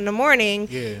 o'clock in the morning.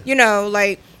 Yeah. You know,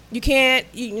 like, you can't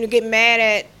get mad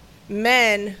at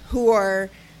men who are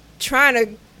trying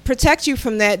to protect you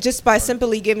from that just by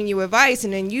simply giving you advice,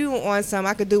 and then you on some,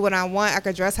 I could do what I want, I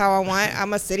could dress how I want,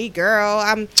 I'm a city girl,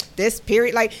 I'm this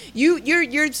period. Like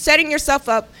you're setting yourself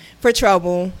up for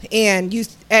trouble, and you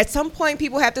at some point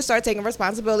people have to start taking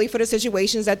responsibility for the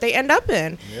situations that they end up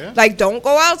in. Yeah. Like, don't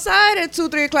go outside at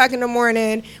 2-3 o'clock in the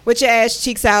morning with your ass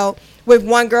cheeks out with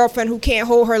one girlfriend who can't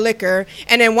hold her liquor,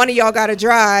 and then one of y'all got to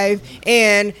drive,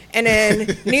 and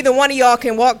then neither one of y'all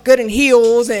can walk good in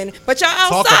heels, but y'all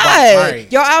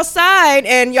outside. Y'all outside,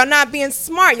 and y'all not being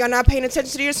smart. Y'all not paying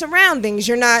attention to your surroundings.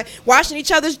 You're not washing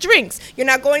each other's drinks. You're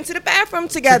not going to the bathroom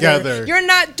together. You're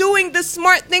not doing the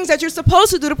smart things that you're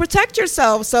supposed to do to protect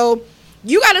yourself. So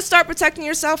you got to start protecting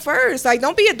yourself first. Like,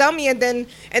 don't be a dummy and then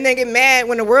get mad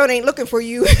when the world ain't looking for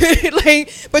you.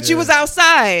 But you was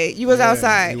outside. You was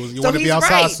outside. You want to be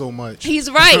outside so much. He's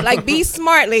right. Like, be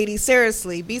smart, ladies.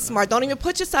 Seriously, be smart. Don't even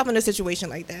put yourself in a situation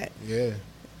like that. Yeah.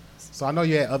 So I know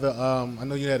you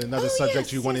had another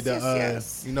subject you wanted to.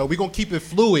 You know, we're gonna keep it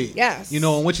fluid. Yes. You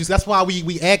know, and that's why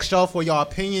we asked y'all for y'all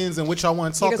opinions and what y'all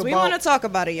want to talk about. Because we want to talk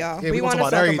about it, y'all. Yeah, we want to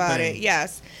talk about it.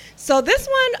 Yes. So this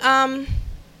one,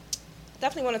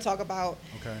 definitely want to talk about.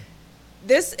 Okay.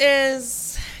 This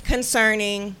is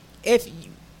concerning if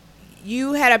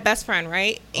you had a best friend,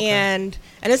 right? Okay. And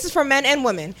this is for men and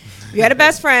women. You had a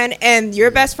best friend, and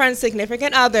your best friend's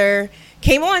significant other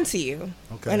came on to you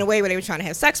in a way where they were trying to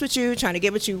have sex with you, trying to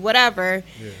get with you, whatever.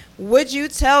 Yeah. Would you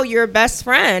tell your best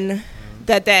friend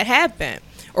that happened?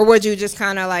 Or would you just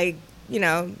kind of like,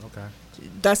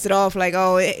 dust it off like,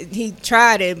 oh, he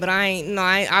tried it, but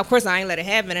of course I ain't let it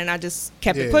happen, and I just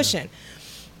kept it pushing.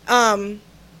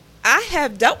 I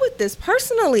have dealt with this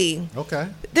personally. Okay.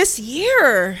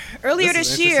 Earlier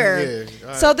this year.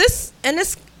 Right. So this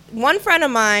one friend of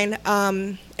mine,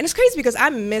 and it's crazy because I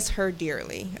miss her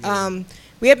dearly. Yeah.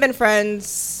 We have been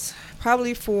friends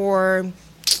probably for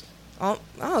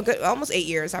almost 8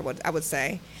 years, I would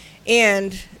say,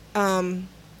 and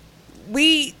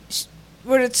we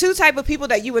were the two type of people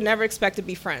that you would never expect to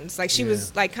be friends. Like, she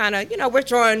was like kind of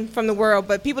withdrawn from the world,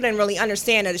 but people didn't really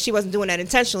understand that she wasn't doing that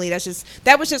intentionally.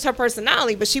 That was just her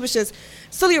personality, but she was just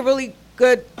still a really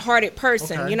good-hearted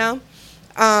person.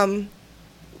 Okay.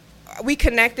 We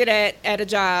connected at a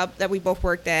job that we both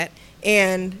worked at,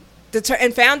 and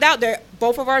found out that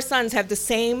both of our sons have the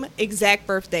same exact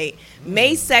birth date,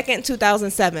 May 2nd,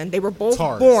 2007. They were both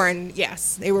born.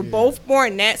 Yes, they were both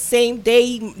born that same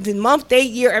day, the month, day,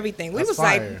 year, everything. We was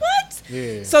fire. Like, what?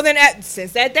 Yeah. So then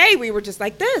since that day, we were just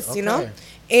like this,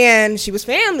 And she was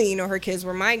family. Her kids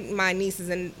were my nieces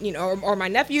and or my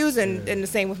nephews, and the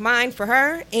same with mine for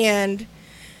her. And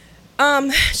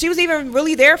she was even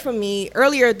really there for me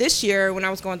earlier this year when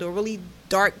I was going through a really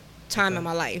dark time in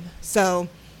my life. So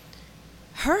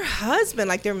her husband,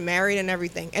 like, they're married and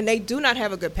everything, and they do not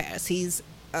have a good past. He's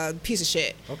a piece of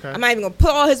shit. Okay. I'm not even going to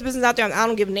put all his business out there. I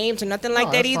don't give names or nothing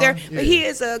like that either. Yeah. But he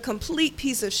is a complete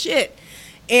piece of shit.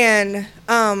 And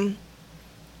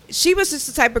she was just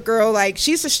the type of girl, like,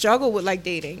 she used to struggle with, like,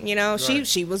 dating. Right.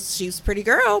 She's a pretty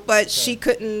girl, but she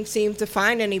couldn't seem to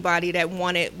find anybody that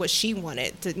wanted what she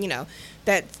wanted to,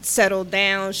 that settled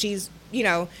down. She's,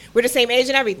 we're the same age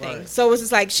and everything. Right. So it was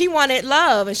just like she wanted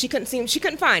love, and she couldn't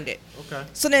find it. Okay.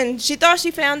 So then she thought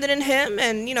she found it in him,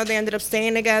 and they ended up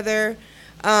staying together.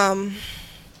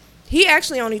 He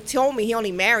actually only told me he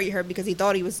only married her because he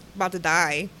thought he was about to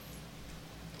die.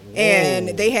 Whoa. And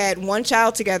they had one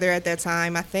child together at that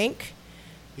time, I think.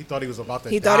 He thought he was about to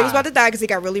die. He thought he was about to die because he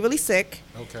got really, really sick.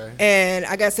 Okay. And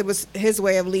I guess it was his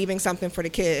way of leaving something for the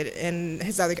kid and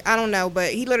his other. I don't know,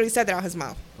 but he literally said that out his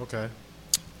mouth. Okay.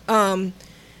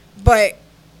 But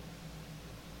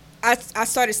I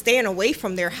started staying away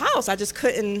from their house. I just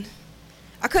couldn't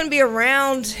be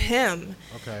around him.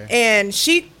 Okay. And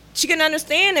she couldn't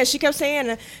understand it. She kept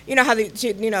saying, how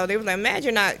they were like, mad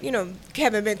you're not,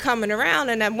 haven't been coming around.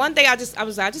 And then one day I just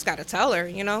got to tell her,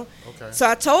 Okay. So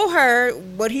I told her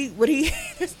what he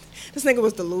this nigga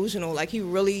was delusional. Like, he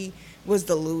really was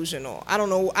delusional. I don't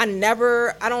know. I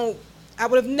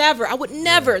would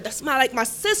never. That's my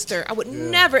sister. I would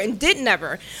never and did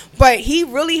never. But he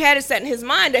really had it set in his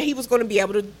mind that he was going to be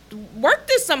able to work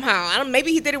this somehow.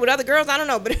 Maybe he did it with other girls. I don't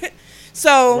know. But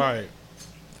so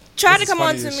tried to come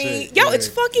on to me. Shit. Yo, it's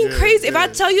fucking crazy. If I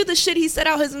tell you the shit he said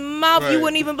out his mouth, you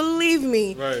wouldn't even believe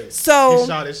me. Right. So he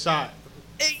shot his shot.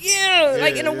 Yeah,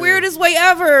 like in the weirdest way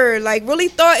ever. Like, really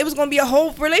thought it was going to be a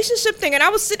whole relationship thing. And I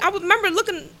remember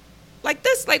looking like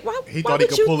this, like, why thought he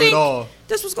could pull it off.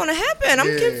 This was going to happen?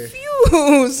 I'm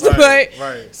confused.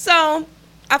 Right. So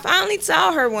I finally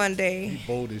tell her one day. He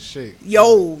bold as shit.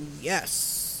 Yo,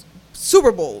 yes.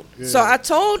 Super bold. Yeah. So I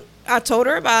told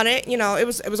her about it. It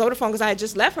was over the phone because I had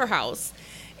just left her house.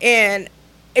 And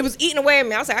it was eating away at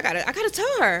me. I was like, I gotta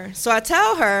tell her. So I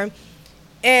tell her,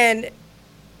 and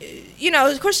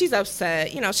of course she's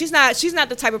upset. She's not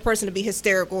the type of person to be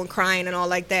hysterical and crying and all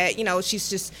like that. She's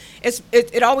just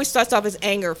it always starts off as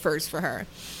anger first for her.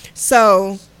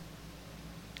 So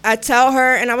I tell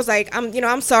her, and I was like,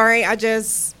 I'm sorry. I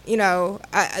just,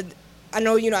 I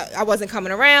know, I wasn't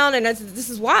coming around, and this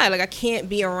is why, like, I can't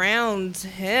be around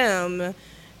him,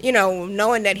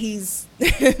 knowing that he's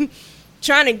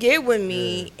trying to get with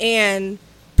me and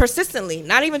persistently,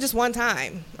 not even just one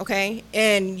time, okay?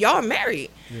 And y'all are married.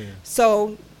 Yeah.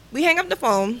 So we hang up the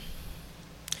phone.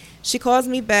 She calls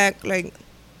me back like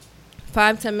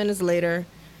 5-10 minutes later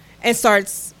and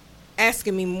starts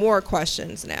asking me more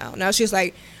questions now. Now she's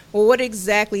like, well, what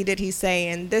exactly did he say?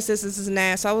 And this and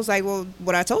that. So I was like, well,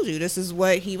 what I told you. This is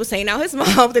what he was saying out his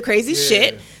mouth, the crazy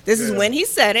shit. This is when he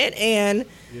said it. And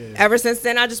ever since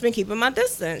then, I've just been keeping my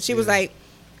distance. She was like,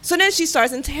 so then she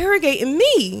starts interrogating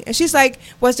me. And she's like,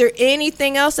 was there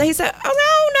anything else that he said? I was like,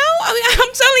 I don't know. I mean,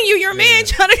 I'm telling you, your man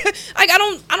trying to, like, I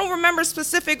don't remember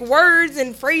specific words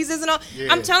and phrases and all.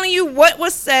 I'm telling you what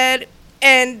was said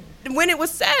and when it was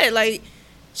said. Like,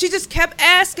 she just kept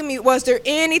asking me, was there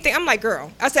anything? I'm like,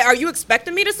 girl, I said, are you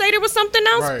expecting me to say there was something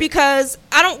else? Right. Because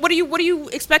what are you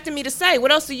expecting me to say?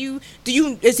 What else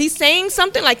is he saying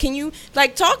something? Like, can you,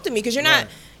 like, talk to me? Because you're not,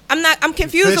 I'm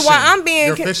confused of why I'm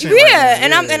being,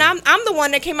 and I'm the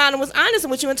one that came out and was honest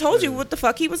with you and told you what the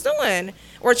fuck he was doing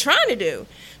or trying to do.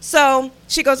 So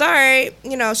she goes, all right,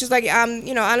 she's like,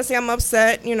 honestly, I'm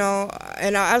upset, and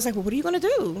I was like, well, what are you going to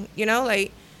do?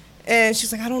 Like, and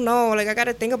she's like, I don't know. Like, I got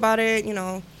to think about it,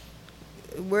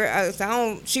 where I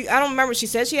don't remember. She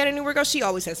said she had anywhere to go. She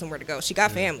always had somewhere to go. She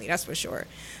got family, that's for sure.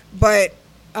 But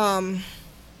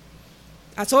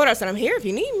I told her, I said, I'm here if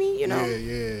you need me,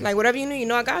 Like, whatever you need,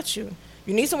 I got you.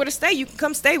 You need somewhere to stay, you can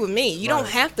come stay with me. You don't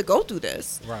have to go through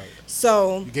this. Right.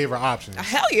 So you gave her options.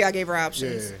 Hell yeah, I gave her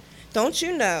options. Yeah. Don't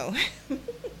you know?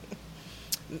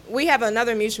 We have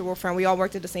another mutual friend. We all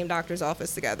worked at the same doctor's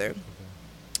office together. Okay.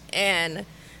 And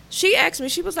she asked me,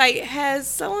 she was like, does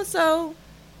so-and-so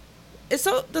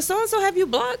have you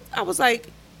blocked? I was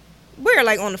like, where,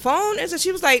 like on the phone? And so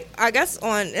she was like, I guess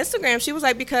on Instagram. She was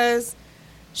like, because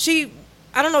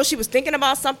I don't know, she was thinking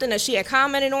about something that she had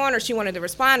commented on or she wanted to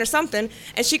respond or something.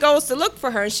 And she goes to look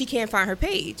for her and she can't find her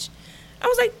page. I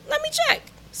was like, let me check.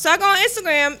 So I go on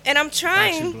Instagram and I'm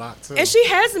trying. And she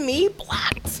has me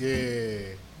blocked.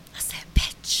 Yeah. I said,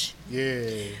 bitch.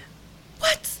 Yeah.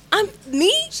 What? I'm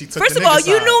me? First of all,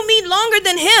 you knew me longer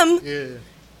than him. Yeah.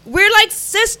 We're like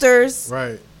sisters.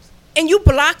 Right. And you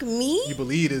block me? You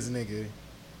believe this nigga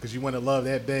because you want to love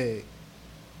that bad.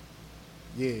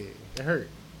 Yeah. It hurt.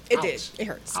 It Ouch. Did. It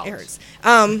hurts. Ouch. It hurts.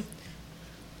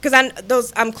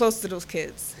 Because I'm close to those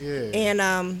kids. Yeah.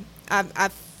 And I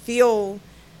feel,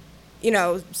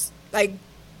 like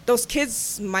those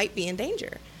kids might be in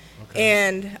danger.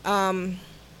 Okay. And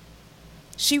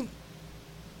she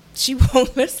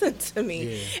won't listen to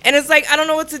me. Yeah. And it's like, I don't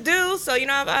know what to do. So,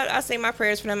 I say my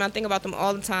prayers for them. I think about them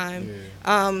all the time.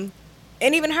 Yeah.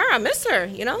 And even her, I miss her,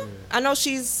 Yeah. I know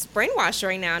she's brainwashed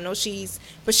right now. I know she's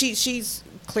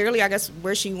clearly, I guess,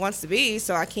 where she wants to be.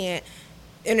 So I can't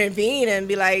intervene and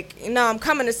be like, no, I'm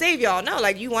coming to save y'all. No,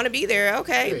 like, you want to be there.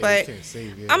 Okay. Yeah, but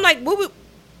I'm like,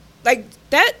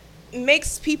 that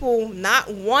makes people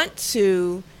not want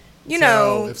to,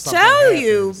 tell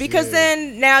you happens, because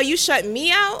then now you shut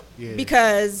me out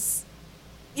because,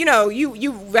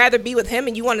 you rather be with him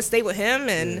and you want to stay with him.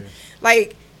 And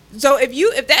like, so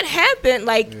if that happened,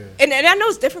 like, and I know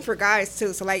it's different for guys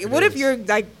too. So like, what if you're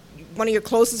like one of your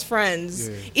closest friends,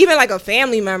 even like a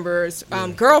family member's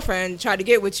girlfriend tried to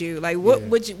get with you? Like, what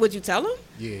would you tell them?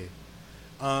 Yeah.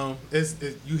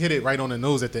 You hit it right on the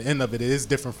nose at the end of it. It is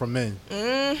different from men.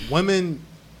 Women,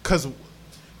 because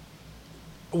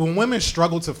when women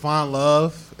struggle to find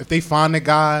love, if they find a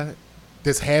guy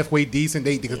that's halfway decent,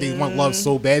 because they want love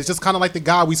so bad, it's just kind of like the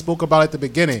guy we spoke about at the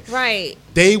beginning. Right.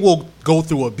 They will go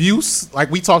through abuse,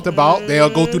 like we talked about. They'll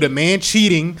go through the man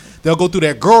cheating. They'll go through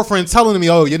their girlfriend telling me,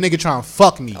 "Oh, your nigga trying to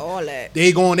fuck me." All that.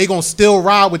 They gonna still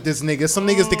ride with this nigga. Some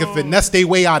niggas, they can finesse their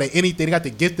way out of anything. They got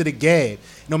the gift of the gab.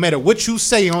 No matter what you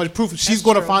say, proof she's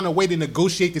gonna find a way to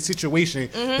negotiate the situation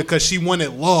because she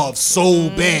wanted love so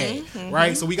bad,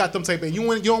 right? So we got them type of. You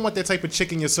don't want that type of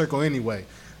chick in your circle anyway.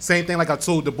 Same thing like I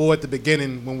told the boy at the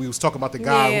beginning when we was talking about the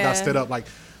guy who got stood up. Like,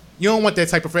 you don't want that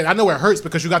type of friend. I know it hurts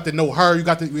because you got to know her. You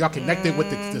got connected with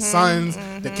the sons,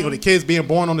 the kids being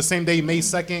born on the same day, May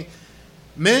 2nd.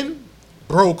 Men,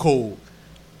 bro code.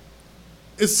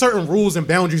 it's certain rules and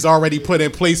boundaries already put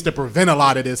in place to prevent a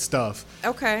lot of this stuff.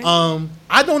 Okay.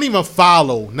 I don't even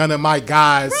follow none of my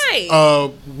guys,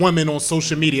 women on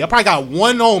social media. I probably got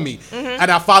one on me,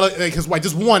 and I follow because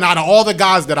just one out of all the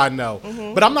guys that I know.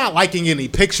 But I'm not liking any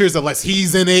pictures unless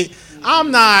he's in it.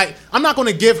 I'm not going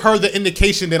to give her the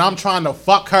indication that I'm trying to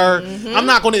fuck her. I'm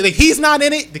not going to. Like, he's not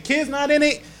in it. The kid's not in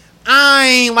it. I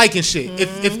ain't liking shit.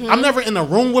 If I'm never in a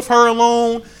room with her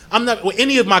alone, I'm not with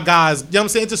any of my guys. You know what I'm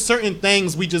saying? It's just certain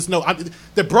things we just know.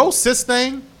 The bro sis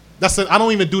thing. I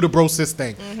don't even do the bro sis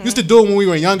thing. Used to do it when we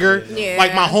were younger. Yeah.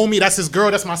 Like my homie, that's his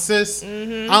girl, that's my sis.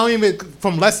 I don't even,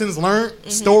 from lessons learned,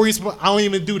 stories, I don't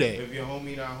even do that. If your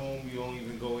homie not home, you don't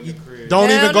even go in the crib.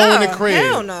 Don't even go in the crib.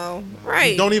 Hell no.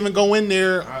 Right. Don't even go in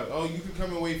there. You can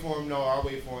come and wait for him. No, I'll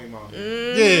wait for him out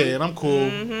here. Yeah, and I'm cool.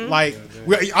 Like,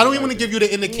 I don't even want to give you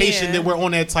the indication that we're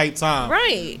on that tight time.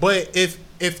 Right. But if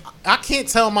I can't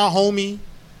tell my homie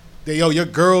that, yo, your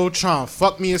girl trying to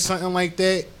fuck me or something like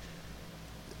that,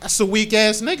 that's a weak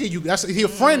ass nigga. He a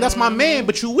friend. That's my man.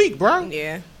 But you weak, bro.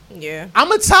 Yeah. I'm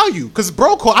gonna tell you, cause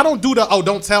bro, I don't do the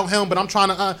don't tell him. But I'm trying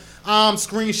to I'm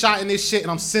screenshotting this shit and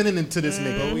I'm sending it to this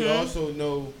nigga. But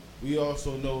we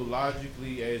also know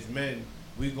logically as men,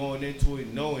 we going into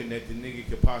it knowing that the nigga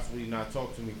could possibly not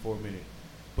talk to me for a minute.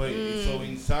 But so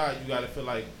inside you gotta feel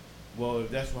like, well,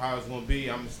 if that's how it's gonna be,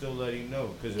 I'm still let him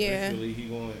know, because eventually he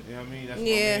going. You know what I mean? That's my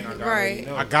man. I gotta let him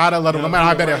know. I gotta let him. No matter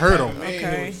how bad it hurt him.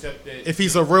 Okay. If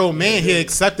he's a real man, he'll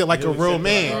accept it like a real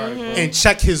man and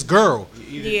check his girl.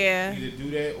 Either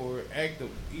do that or act.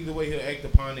 Either way, he'll act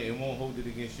upon it and won't hold it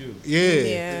against you.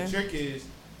 Yeah. The trick is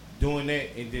doing that,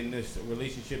 and then this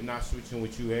relationship not switching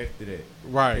with you after that.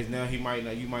 Right. Because now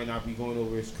you might not be going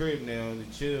over his crib now to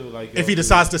chill. Like if he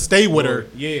decides to stay with her.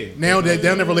 Yeah. Now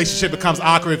the relationship becomes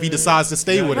awkward if he decides to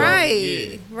stay with her.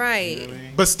 Right. Right. You know what I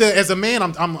mean? But still, as a man,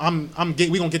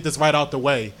 we gonna get this right out the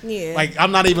way. Yeah. Like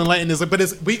I'm not even letting this.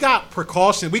 But we got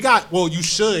precaution. You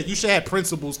should have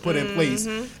principles put in place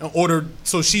in order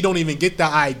so she don't even get the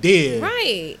idea.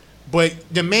 Right. But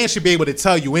the man should be able to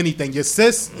tell you anything. Your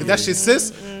sis, if that's your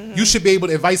sis, you should be able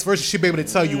to, vice versa, should be able to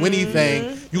tell you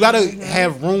anything. You got to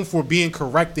have room for being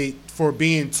corrected, for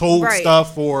being told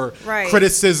stuff, for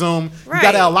criticism. You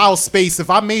got to allow space. If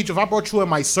I brought you in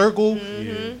my circle,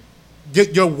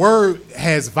 your word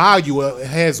has value,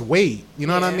 has weight. You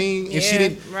know what I mean?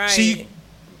 And she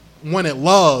wanted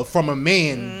love from a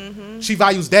man. She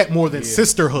values that more than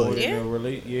sisterhood.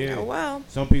 Oh, wow.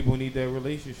 Some people need that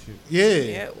relationship.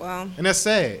 Yeah, well. And that's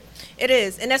sad. It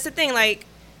is. And that's the thing. Like,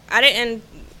 I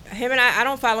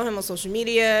don't follow him on social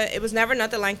media. It was never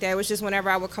nothing like that. It was just whenever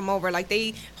I would come over. Like,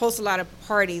 they host a lot of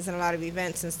parties and a lot of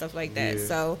events and stuff like that. Yeah.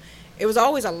 So it was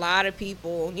always a lot of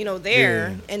people, there.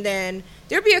 Yeah. And then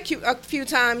there'd be a few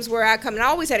times where I come, and I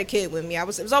always had a kid with me. It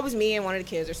was always me and one of the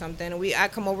kids or something. And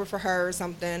I'd come over for her or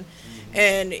something.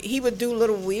 And he would do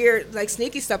little weird, like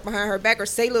sneaky stuff behind her back or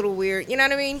say little weird, you know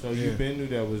what I mean? So you been knew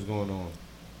that was going on?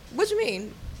 What you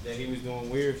mean? That he was doing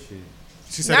weird shit.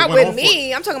 She said not with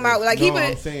me. I'm talking about like he would.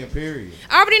 I'm saying period.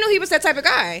 I already knew he was that type of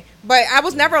guy, but I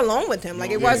was never alone with him.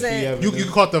 Like it wasn't. You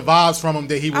caught the vibes from him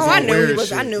that he was on weird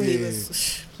shit. I knew he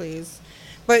was. Please,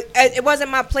 but it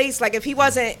wasn't my place. Like if he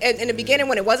wasn't in the beginning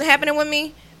when it wasn't happening with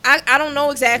me. I don't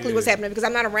know exactly what's happening because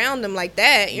I'm not around them like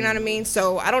that. You know what I mean?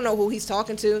 So I don't know who he's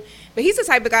talking to. But he's the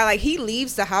type of guy, like, he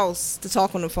leaves the house to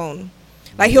talk on the phone.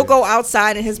 Like, he'll go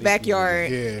outside in his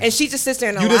backyard, and she just sits there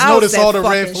and you just notice all the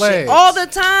red flags. All the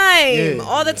time. Yeah.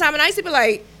 All the time. And I used to be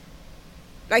like,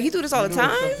 he do this all the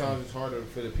time? Sometimes it's harder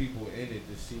for the people in it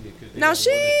to see it. Now,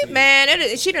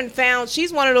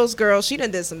 she's one of those girls. She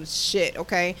done did some shit,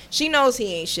 okay? She knows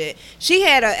he ain't shit. She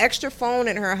had an extra phone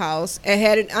in her house and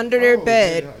had it under their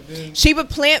bed. She would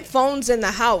plant phones in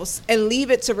the house and leave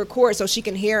it to record so she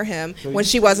can hear him when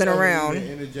she wasn't around.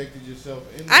 You interjected yourself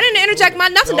in I didn't interject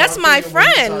nothing. That's my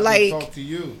friend. Like, talk to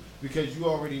you because you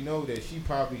already know that she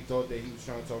probably thought that he was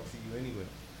trying to talk to you anyway.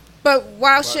 But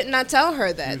why shouldn't I tell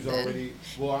her that then?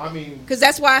 Because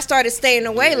that's why I started staying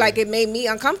away. Like, it made me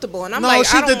uncomfortable. And I'm like,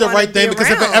 she did the right thing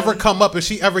because if it ever come up, if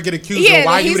she ever get accused of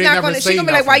why you didn't ever say she's going to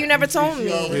be like, why you never told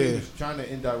me? She was trying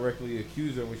to indirectly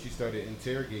accuse her when she started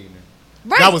interrogating her.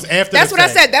 Right. That was after That's what I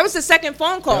said. That was the second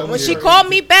phone call. When she called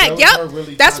me back,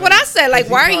 really that's what I said. Like,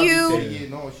 why are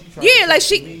you...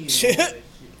 She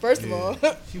First of all...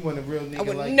 She wasn't a real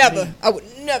nigga I would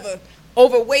never...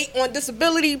 Overweight on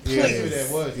disability, please.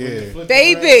 Yeah.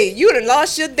 Baby, you done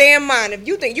lost your damn mind. If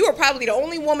you think you are probably the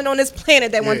only woman on this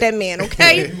planet that want that man,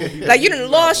 okay? Like you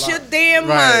done lost your damn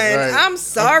mind. Right. I'm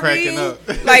sorry.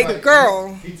 Like,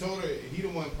 girl. He told her, he the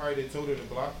one probably that told her to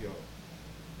block y'all.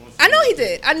 I know he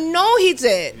did. I know he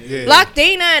did. Yeah. Block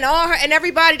Dana and all her and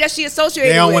everybody that she associated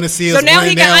with. They don't want to see us so now win.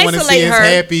 he They can don't want to see isolate us her.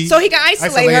 happy. So he can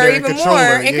isolate her even more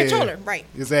and control her. Right.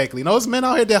 Exactly. No, it's men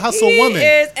out here that hustle He women.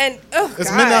 is, and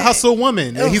it's men that hustle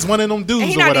women. And he's one of them dudes and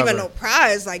he or not whatever. even no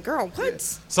prize. Like, girl, what?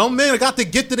 Some men got the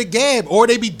gift of the gab, or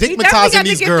they be He definitely digmatizing got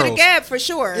these the gift girls. of the gab for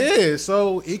sure. Yeah,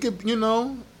 so he could, a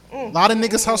lot of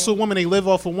niggas hustle women. They live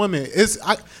off of women.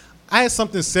 I had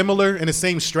something similar in the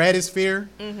same stratosphere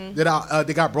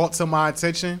that got brought to my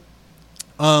attention.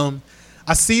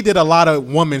 I see that a lot of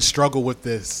women struggle with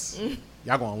this.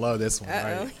 Y'all gonna love this one,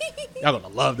 right? Y'all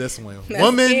gonna love this one.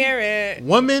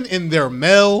 Women and their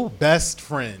male best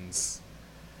friends.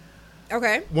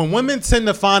 Okay. When women tend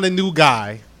to find a new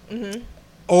guy,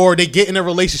 or they get in a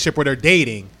relationship where they're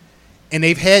dating, and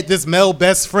they've had this male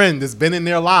best friend that's been in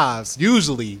their lives,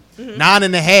 usually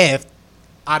 9.5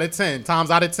 times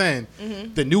out of 10,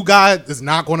 the new guy is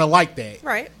not going to like that.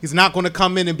 Right. He's not going to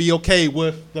come in and be okay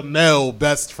with the male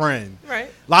best friend. Right.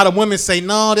 A lot of women say,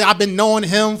 no, I've been knowing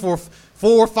him for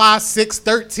 4, 5, 6,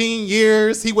 13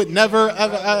 years. He would never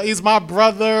ever, he's my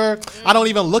brother. I don't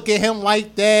even look at him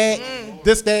like that.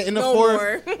 This, that, and the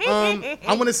fourth.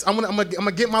 I'm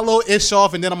gonna get my little ish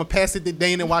off, and then I'm gonna pass it to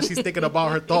Dana while she's thinking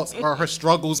about her thoughts or her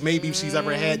struggles, maybe if she's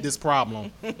ever had this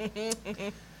problem.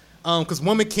 Because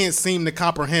women can't seem to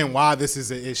comprehend why this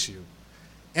is an issue.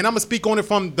 And I'm going to speak on it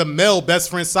from the male best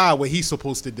friend side, what he's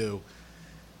supposed to do.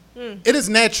 It is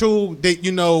natural that,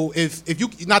 if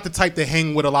you're not the type to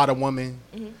hang with a lot of women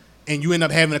and you end up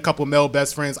having a couple male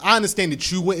best friends, I understand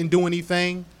that you wouldn't do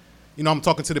anything. I'm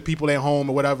talking to the people at home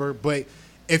or whatever. But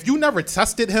if you never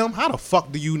tested him, how the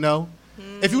fuck do you know?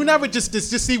 If you never just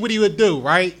see what he would do,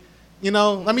 right?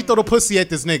 Let me throw the pussy at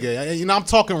this nigga. I'm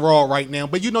talking raw right now.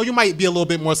 But, you might be a little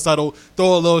bit more subtle.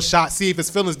 Throw a little shot, see if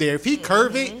his feelings there. If he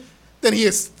curve it, then he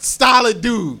is solid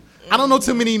dude. I don't know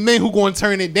too many men who going to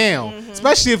turn it down,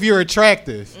 especially if you're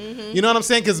attractive. You know what I'm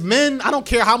saying? Because men, I don't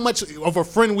care how much of a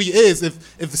friend we is.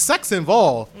 If sex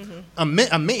involved, a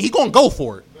man, he going to go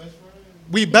for it.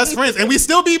 We best friends. And we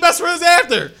still be best friends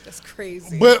after. That's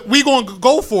crazy. But we going to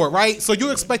go for it, right? So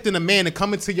you're expecting a man to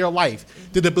come into your life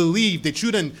to believe that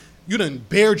you done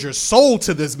bared your soul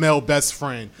to this male best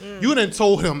friend. You done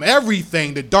told him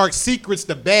everything, the dark secrets,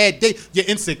 the bad day, your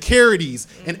insecurities,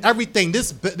 and everything.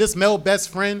 This male best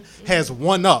friend has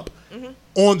one up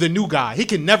on the new guy. He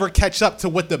can never catch up to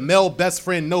what the male best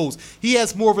friend knows. He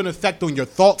has more of an effect on your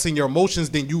thoughts and your emotions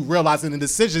than you realize in the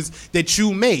decisions that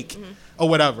you make or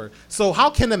whatever. So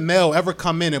how can a male ever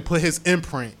come in and put his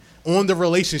imprint on the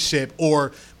relationship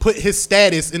or put his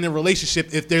status in the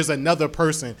relationship if there's another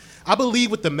person? I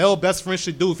believe what the male best friend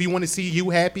should do if he want to see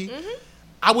you happy,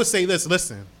 I would say this,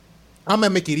 listen, I'm going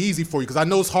to make it easy for you because I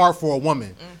know it's hard for a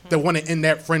woman that want to end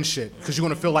that friendship because you're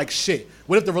going to feel like shit.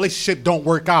 What if the relationship don't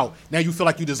work out? Now you feel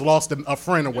like you just lost a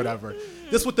friend or whatever.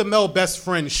 This is what the male best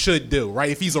friend should do, right?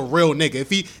 If he's a real nigga.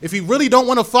 If he really don't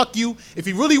want to fuck you, if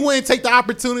he really wouldn't take the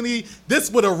opportunity, this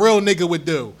is what a real nigga would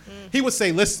do. He would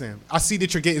say, listen, I see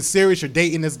that you're getting serious, you're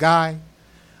dating this guy.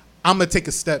 I'm going to take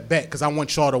a step back because I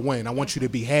want y'all to win. I want you to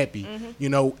be happy.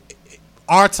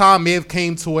 Our time may have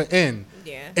came to an end.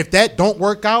 Yeah. If that don't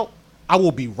work out, I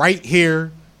will be right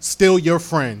here, still your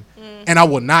friend, and I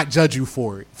will not judge you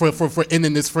for it, for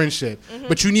ending this friendship.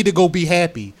 But you need to go be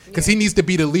happy because he needs to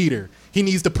be the leader. He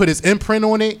needs to put his imprint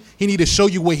on it. He needs to show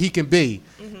you what he can be.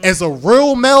 As a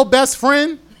real male best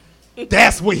friend,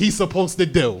 that's what he's supposed to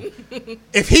do.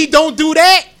 If he don't do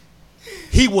that,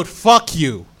 he would fuck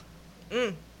you.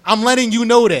 I'm letting you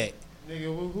know that.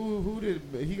 Nigga, who did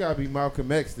he gotta be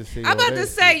Malcolm X to say? I'm about to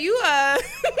say you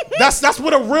That's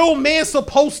what a real man's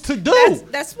supposed to do.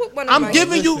 That's what one of I'm my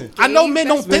giving you. I know men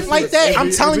don't think like that. I'm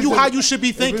telling you how you should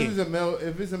be thinking.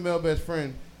 If it's a male best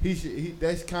friend,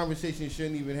 that conversation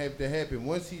shouldn't even have to happen.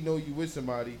 Once he know you with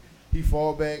somebody, he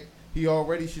fall back. He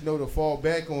already should know to fall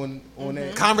back on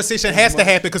that. Conversation has to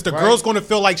happen because the girl's going to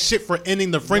feel like shit for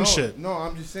ending the friendship. No,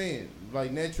 I'm just saying,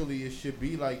 like, naturally it should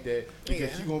be like that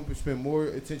because she's going to spend more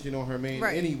attention on her man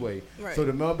anyway. Right. So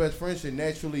the male best friend should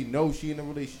naturally know she in a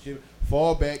relationship,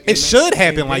 fall back. It should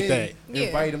happen like that.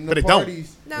 Invite him to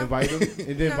parties. Invite him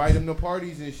and then invite him to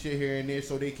parties and shit here and there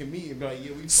so they can meet and be like,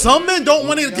 yeah, we. Some men don't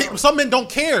want to get. Some men don't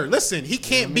care. Listen, he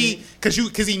can't be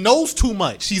because he knows too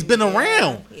much. He's been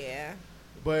around. Yeah.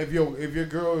 But if your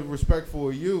girl is respectful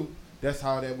of you, that's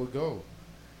how that would go.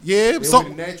 Yeah, it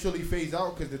would naturally phase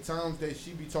out because the times that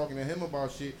she be talking to him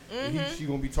about shit, she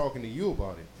gonna be talking to you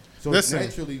about it. So listen,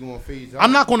 it's naturally gonna phase out.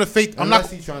 I'm not gonna fake. Unless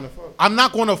he's trying to fuck. I'm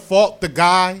not gonna fault the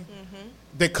guy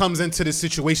that comes into the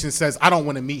situation and says, "I don't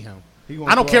want to meet him."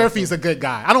 I don't care if he's a good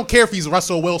guy. I don't care if he's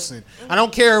Russell Wilson. I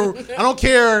don't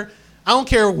care. I don't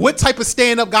care what type of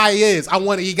stand-up guy he is.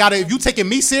 If you taking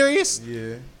me serious,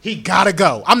 he gotta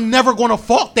go. I'm never gonna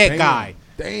fault that guy.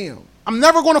 Damn. I'm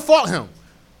never gonna fault him.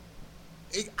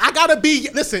 I gotta be,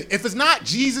 listen, if it's not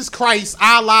Jesus Christ,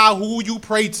 Allah, who you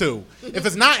pray to, if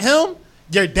it's not him,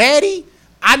 your daddy,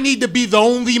 I need to be the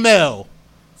only male.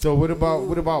 So what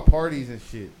about parties and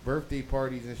shit? Birthday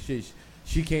parties and shit.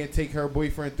 She can't take her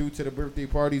boyfriend through to the birthday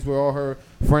parties where all her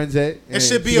friends at. It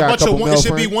should be it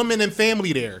should be women and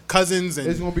family there, cousins and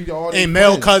it's gonna be all and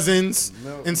male cousins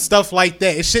and stuff like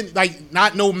that. It shouldn't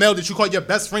not no male that you call your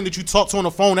best friend that you talk to on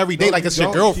the phone every day like it's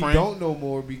your girlfriend. She don't know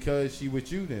more because she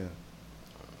with you now.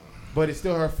 But it's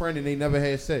still her friend and they never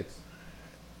had sex.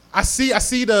 I see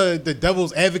the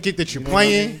devil's advocate that you're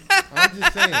playing. I'm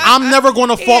just saying. I'm never going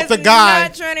to fault the guy.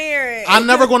 Not trying to hear it. I'm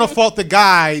never going to fault the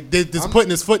guy that's putting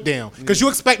his foot down. Because you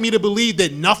expect me to believe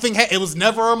that nothing, it was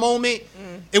never a moment.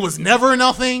 It was never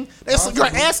nothing. You're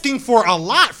asking for a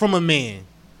lot from a man.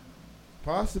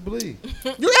 Possibly.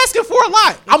 You're asking for a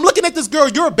lot. I'm looking at this girl.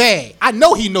 You're bad. I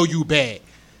know he know you bad.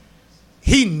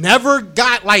 He never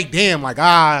got damn,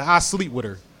 I sleep with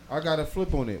her. I got a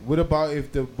flip on it. What about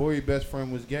if the boy best friend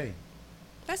was gay?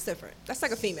 That's different. That's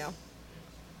like a female.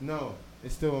 No,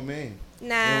 it's still a man.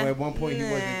 Nah. At one point he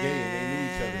wasn't gay and they knew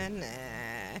each other.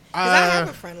 Nah. Because I have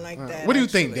a friend like that. What do you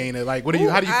think, Dana? How do you feel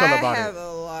about it? I have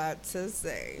a lot to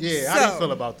say. Yeah, how do you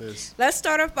feel about this? Let's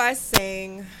start off by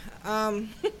saying, I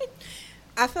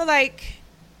feel like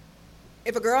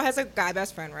if a girl has a guy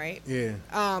best friend, right? Yeah.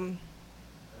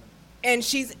 And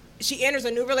she enters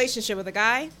a new relationship with a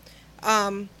guy,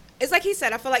 it's like he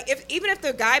said, I feel like even if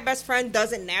the guy best friend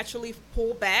doesn't naturally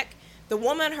pull back, the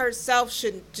woman herself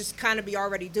should just kind of be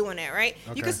already doing that, right?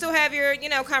 Okay. You can still have your,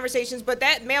 conversations, but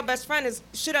that male best friend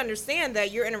should understand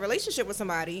that you're in a relationship with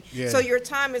somebody, so your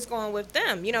time is going with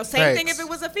them. Same thing if it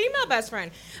was a female best friend.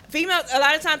 A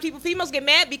lot of times females get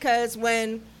mad because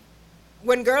when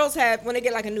they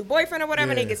get like a new boyfriend or whatever,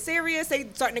 and they get serious, they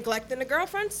start neglecting the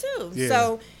girlfriends too. Yeah.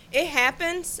 So it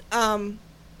happens.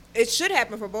 It should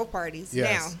happen for both parties.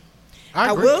 Yes. Now,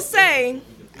 I will say,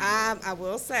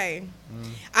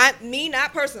 me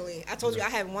not personally. I told you I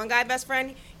have one guy best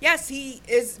friend. Yes, he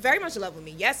is very much in love with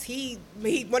me. Yes, he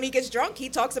when he gets drunk, he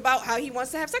talks about how he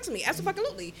wants to have sex with me.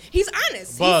 Absolutely, he's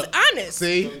honest. He's honest.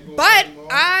 See, but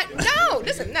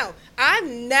no, I've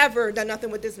never done nothing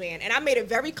with this man, and I made it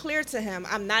very clear to him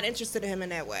I'm not interested in him in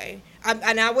that way.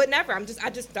 And I would never. I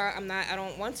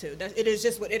don't want to. It is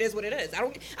just what it is. What it is. I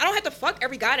don't have to fuck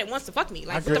every guy that wants to fuck me.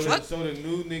 Like what the fuck? So the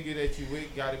new nigga that you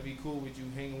with gotta be cool with you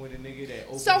hanging with a nigga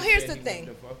that. So here's the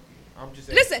thing. I'm just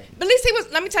listen, but at least he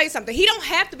was. Let me tell you something. He don't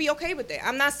have to be okay with it.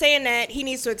 I'm not saying that he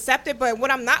needs to accept it, but what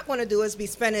I'm not going to do is be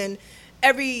spending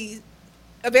every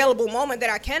available moment that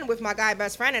I can with my guy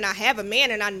best friend, and I have a man,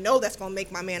 and I know that's gonna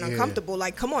make my man uncomfortable.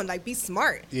 Like, come on, be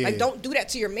smart. Like, don't do that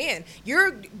to your man.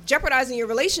 You're jeopardizing your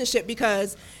relationship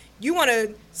because you want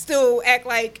to still act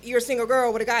like you're a single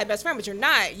girl with a guy best friend, but you're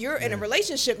not. You're in a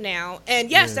relationship now,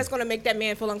 and yes, that's going to make that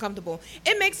man feel uncomfortable.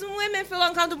 It makes some women feel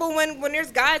uncomfortable when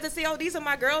there's guys that say, "Oh, these are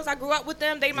my girls. I grew up with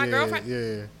them. They my girlfriend."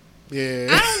 Yeah.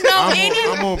 I don't know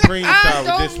any. I'm on Preem's side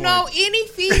with this one. I don't know any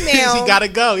female. He gotta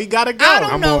go. I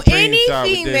don't know any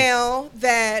female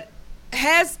that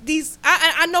has these.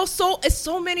 I know it's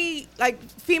so many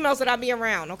females that I be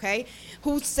around. Okay.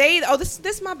 Who say, "Oh, this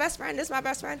is my best friend. This is my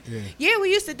best friend." Yeah,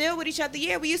 we used to deal with each other.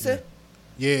 Yeah, we used to.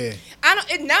 Yeah. I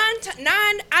don't.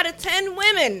 9 out of 10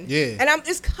 women. Yeah. And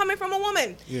it's coming from a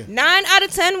woman. Yeah. 9 out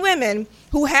of 10 women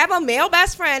who have a male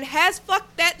best friend has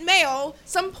fucked that male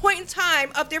some point in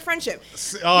time of their friendship.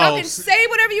 Y'all can say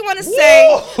whatever you want to say.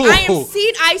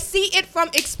 I see it from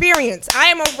experience. I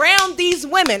am around these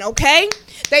women. Okay.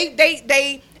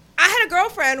 I had a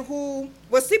girlfriend who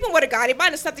was sleeping with a guy. They might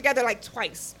have slept together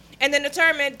twice. And then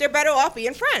determined they're better off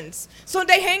being friends. So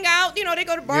they hang out, they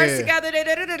go to bars together,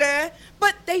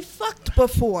 but they fucked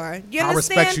before. You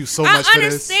understand? I respect you so much for this. I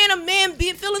understand a man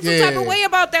feeling some type of way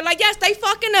about that. Yes, they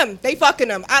fucking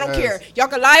them. I don't care. Y'all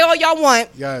can lie all y'all want.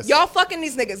 Yes. Y'all fucking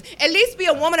these niggas. At least be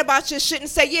a woman about your shit and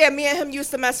say, yeah, me and him used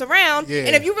to mess around. Yeah.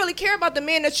 And if you really care about the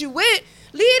man that you with,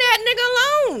 leave that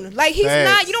nigga alone. He's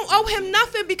not, you don't owe him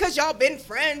nothing because y'all been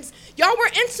friends. Y'all were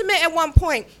intimate at one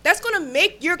point. That's going to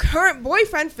make your current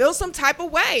boyfriend feel some type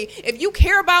of way. If you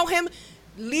care about him,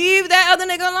 leave that other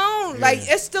nigga alone.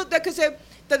 Yeah. It's still, because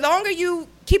the longer you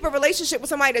keep a relationship with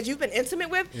somebody that you've been intimate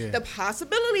with, the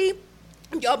possibility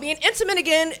of y'all being intimate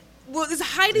again is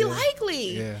highly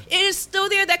likely. Yeah. It is still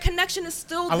there. That connection is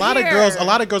still there. A lot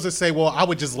of girls that say, well, I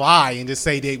would just lie and just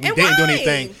say that we didn't do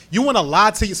anything. You want to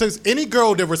lie to you. So any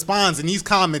girl that responds in these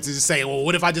comments and just say, well,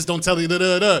 what if I just don't tell you,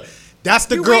 That's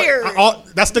the You girl. weird.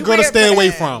 That's the You girl to weird stay for away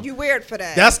that. from. You weird for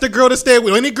that. That's the girl to stay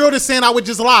away. Any girl that's saying I would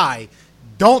just lie,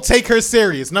 don't take her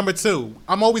serious. Number 2,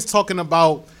 I'm always thinking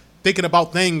about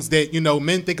things that,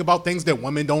 men think about, things that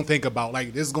women don't think about.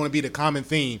 Like, this is going to be the common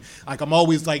theme. Like, I'm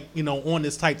always like, on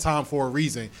this type time for a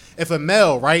reason. If a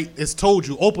male, right,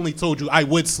 openly told you, I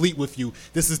would sleep with you,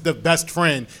 this is the best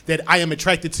friend, that I am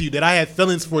attracted to you, that I had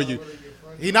feelings for you.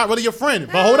 He's not really your friend.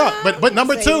 But hold up. But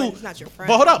number 2. He's not your friend.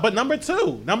 But hold up. But number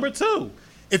two.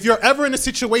 If you're ever in a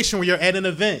situation where you're at an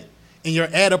event and you're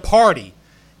at a party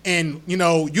and, you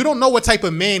don't know what type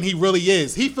of man he really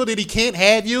is, he feel that he can't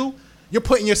have you, you're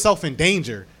putting yourself in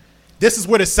danger. This is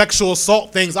where the sexual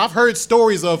assault things, I've heard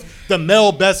stories of the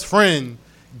male best friend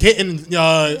getting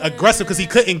aggressive because he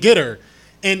couldn't get her.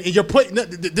 And you're putting,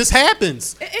 this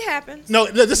happens. It happens. No,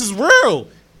 this is real.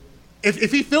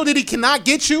 If he feel that he cannot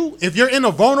get you, if you're in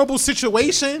a vulnerable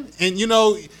situation and,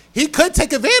 he could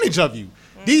take advantage of you.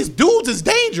 These dudes is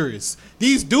dangerous.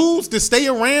 These dudes to stay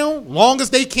around long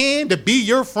as they can, to be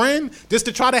your friend, just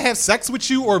to try to have sex with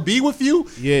you or be with you.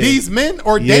 Yeah. These men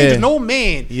are dangerous. No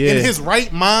man in his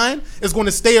right mind is going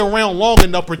to stay around long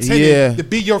enough pretending to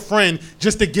be your friend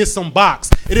just to get some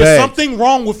box. It is something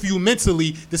wrong with you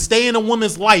mentally to stay in a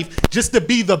woman's life just to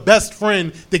be the best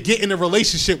friend to get in a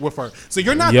relationship with her. So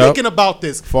you're not thinking about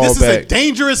this. This is a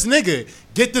dangerous nigga.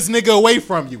 Get this nigga away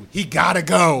from you. He gotta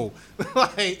go.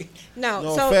 Like,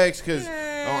 no facts, because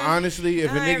honestly,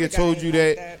 if a nigga told you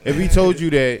that, if he told you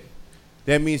that,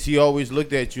 that means he always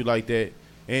looked at you like that.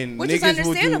 And which niggas is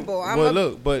understandable.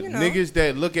 Niggas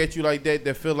that look at you like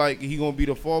that feel like he gonna be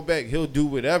the fallback, he'll do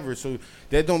whatever. So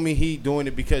that don't mean he doing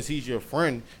it because he's your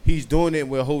friend. He's doing it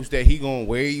with hopes that he gonna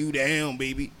wear you down,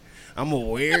 baby. I'm gonna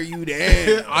wear you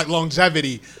down.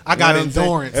 Longevity. I got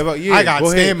endurance. I got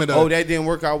stamina. Oh, that didn't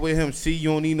work out with him. See, you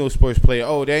don't need no sports player.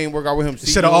 Oh, that ain't work out with him.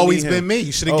 Should have always been me.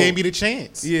 You should have gave me the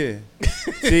chance. Yeah.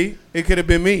 See, it could have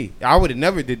been me. I would have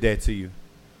never did that to you.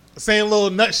 Saying little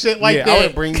nut shit like that. I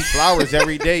would bring you flowers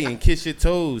every day and kiss your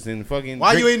toes and fucking.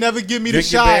 Why you ain't never give me the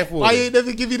shot? Why you ain't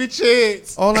never give you the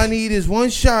chance? All I need is one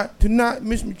shot to not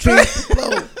miss me chance to blow.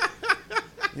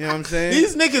 You know what I'm saying?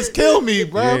 These niggas kill me,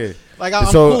 bro. Yeah. Like, I'm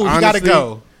cool. Honestly, you gotta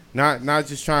go. Not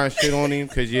just trying to shit on him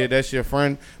because that's your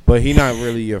friend, but he not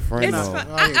really your friend.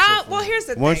 Well, here's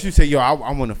the thing. Once you say, yo,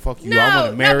 I want to fuck you, I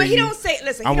want to marry you. No, but he don't say.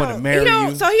 Listen, I want to marry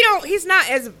you. So he's not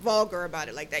as vulgar about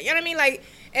it like that. You know what I mean? Like,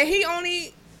 and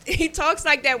he talks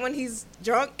like that when he's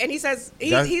drunk, and he says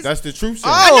that's the truth.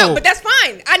 I know, but that's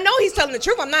fine. I know he's telling the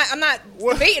truth. I'm not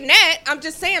debating that. I'm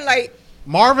just saying, like,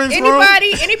 Marvin's anybody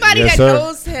yes, that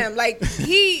knows him, like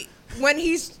when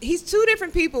he's two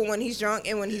different people when he's drunk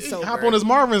and when he's sober. Hop on his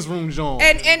Marvin's Room joint.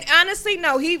 And honestly,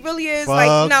 no, he really is. Fuck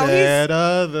like, no, that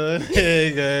other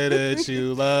nigga that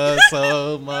you love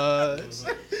so much.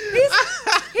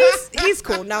 He's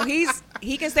cool. No,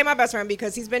 he can stay my best friend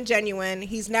because he's been genuine.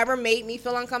 He's never made me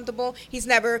feel uncomfortable. He's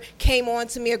never came on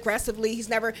to me aggressively. He's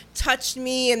never touched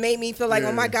me and made me feel like,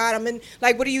 oh my God, I'm in,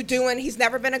 like, what are you doing? He's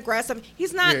never been aggressive.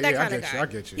 He's not that kind of guy. I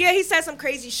get you. Yeah, he says some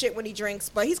crazy shit when he drinks,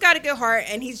 but he's got a good heart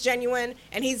and he's genuine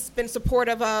and he's been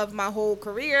supportive of my whole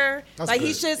career. That's like, good.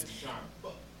 he's just,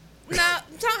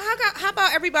 how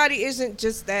about everybody isn't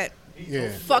just that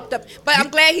fucked up? But I'm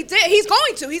glad he did. He's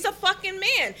going to. He's a fucking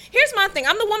man. Here's my thing.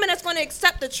 I'm the woman that's going to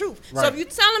accept the truth. Right. So if you're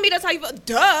telling me that's how you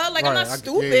feel, like, I'm not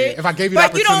stupid. Yeah. If I gave you the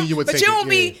opportunity, you would take it. But you don't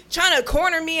be trying to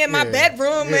corner me in my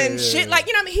bedroom and shit. Like,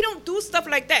 you know what I mean? He don't do stuff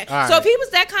like that. So if he was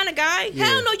that kind of guy,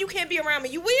 hell no, you can't be around me.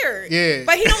 You weird. Yeah.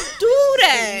 But he don't do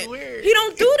that. He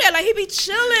don't do that. Like, he be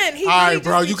chilling. He all right,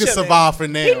 bro, you can survive for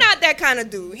now. He not that kind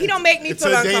of dude. He don't make me feel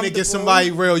uncomfortable. Until Dana gets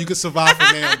somebody real, you can survive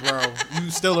for now, bro.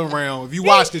 You still around. If you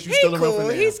watch this, you still around for now.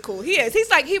 He's cool. He is.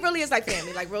 He really is like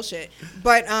family, like real shit.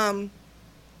 But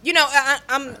you know,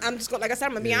 I'm just like I said,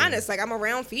 I'm gonna be honest. Like, I'm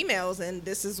around females, and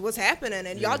this is what's happening,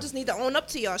 and y'all just need to own up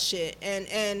to y'all shit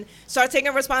and start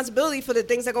taking responsibility for the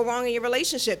things that go wrong in your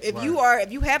relationship. If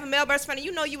you have a male best friend, and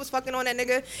you know you was fucking on that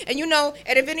nigga, and you know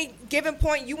at any given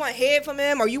point you want head from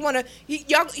him, or you want to,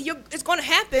 it's gonna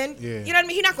happen. Yeah. You know what I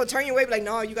mean? He's not gonna turn you away, be like,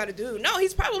 no, you got to do. No,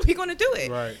 he's probably gonna do it.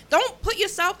 Right. Don't put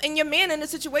yourself and your man in a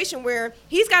situation where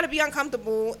he's got to be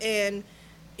uncomfortable and,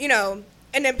 you know,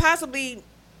 and then possibly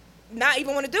not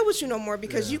even want to deal with you no more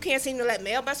because you can't seem to let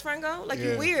male best friend go. Like,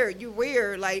 you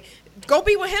weird. Like, go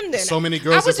be with him then. So many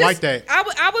girls is like that.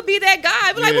 I would be that guy.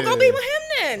 I'd be like, well, go be with him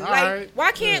then. All like, right.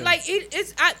 Why can't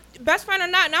it's best friend or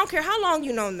not? And I don't care how long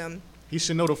you known them. He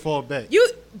should know to fall back.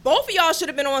 Both of y'all should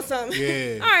have been on something.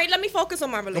 Yeah. All right, let me focus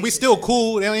on my relationship. And we still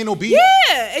cool. There ain't no beef.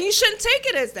 Yeah, and you shouldn't take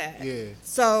it as that. Yeah.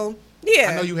 So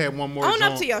yeah. I know you had one more. Own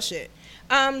up to y'all shit.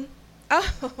 Oh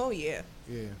yeah.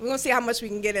 Yeah. We're gonna see how much we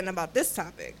can get in about this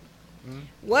topic.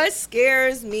 What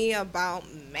scares me about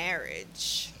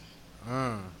marriage?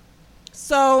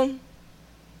 So,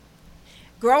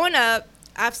 growing up,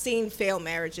 I've seen failed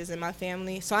marriages in my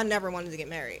family, so I never wanted to get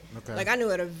married. Okay. Like, I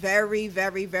knew at a very,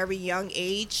 very, very young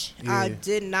age, I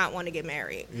did not want to get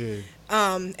married. Yeah.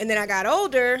 And then I got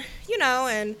older, you know,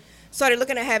 and started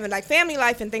looking at having, like, family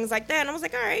life and things like that, and I was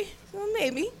like, all right, well,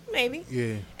 maybe.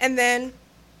 Yeah. And then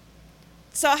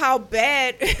saw how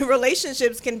bad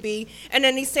relationships can be, and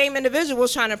then these same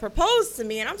individuals trying to propose to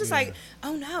me, and I'm just like,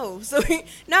 oh, no. So,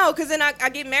 no, because then I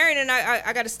get married, and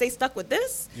I got to stay stuck with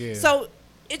this. Yeah. So,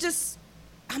 it just...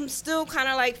 I'm still kind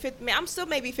of like, I'm still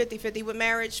maybe 50-50 with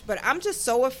marriage, but I'm just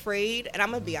so afraid, and I'm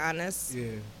going to be honest. Yeah.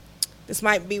 This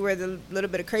might be where the little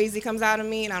bit of crazy comes out of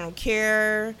me, and I don't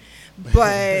care.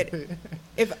 But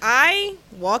if I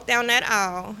walk down that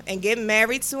aisle and get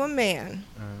married to a man,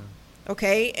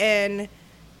 okay, and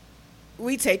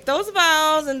we take those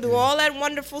vows and do all that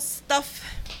wonderful stuff,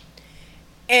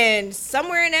 and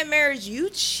somewhere in that marriage you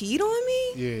cheat on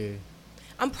me? Yeah.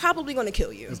 I'm probably going to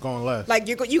kill you. It's going left. Like,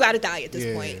 you got to die at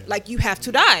this point. Like, you have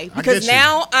to die. Because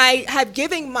now I have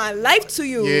given my life to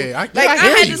you. Yeah, I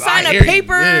had to sign a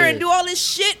paper and do all this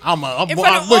shit in front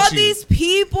of all these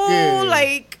people. Yeah.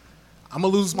 Like, I'm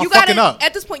going to lose my fucking up.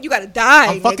 At this point, you got to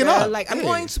die. I'm fucking up. Like, I'm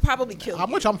going to probably kill you. How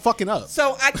much I'm fucking up?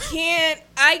 So, I can't,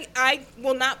 I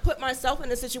will not put myself in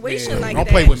a situation like that. Don't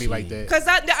play with me like that. Because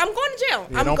I'm going to jail.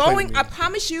 Yeah, I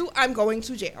promise you, I'm going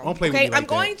to jail. Don't play with me like I'm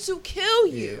going to kill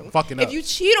you. Yeah, I'm fucking up. If you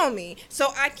cheat on me. So,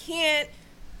 I can't,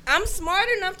 I'm smart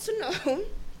enough to know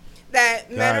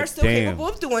that men are still capable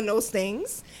of doing those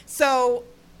things. So,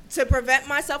 to prevent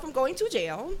myself from going to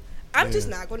jail, I'm just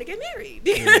not going to get married.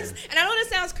 Because, and I know this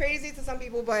sounds crazy to some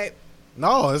people, but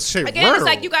no, it's shit. Again, real. It's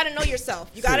like you got to know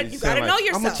yourself. You got to know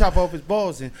yourself. I'm gonna chop off his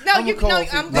balls and I'm going to kill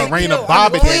him.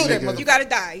 You got to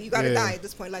die. You got to die at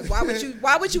this point. Like, why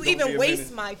would you even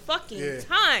waste my fucking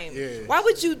time? Yeah. Why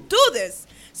would you do this?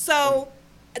 So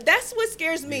that's what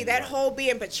scares me. That whole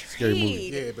being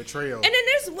betrayed. Yeah, betrayal. And then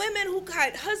there's women who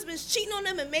got husbands cheating on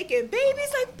them and making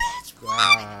babies. Like, bitch, what?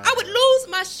 I would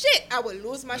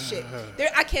lose my shit.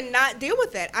 I cannot deal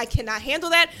with that. I cannot handle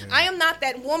that. Yeah. I am not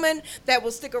that woman that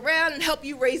will stick around and help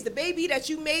you raise the baby that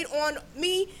you made on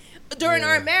me during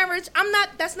our marriage.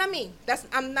 That's not me.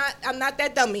 I'm not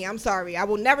that dummy. I'm sorry. I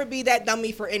will never be that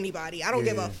dummy for anybody. I don't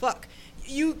give a fuck.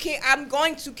 You can't. I'm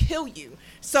going to kill you.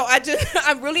 So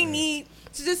I really need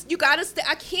to just, you gotta stay.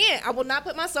 I can't. I will not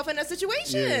put myself in that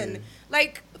situation. Yeah.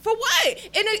 Like, for what?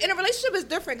 In a relationship, it's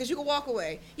different because you can walk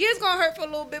away. Yeah, it's gonna hurt for a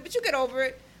little bit, but you get over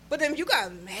it. But then you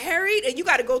got married and you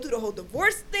got to go through the whole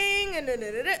divorce thing and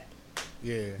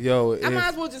yeah. Yo, I might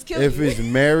as well just kill you. If it's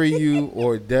marry you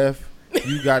or death,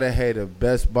 you gotta have the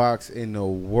best box in the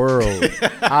world.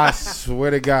 I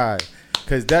swear to God,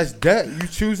 because that's death. You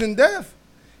choosing death.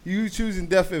 You choosing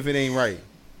death if it ain't right.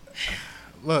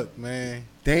 Look, man.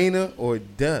 Dana or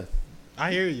death.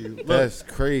 I hear you. Look, that's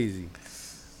crazy.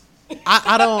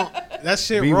 I don't. That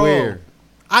shit Beware. wrong.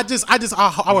 I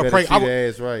would pray.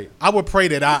 I would pray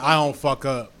that I don't fuck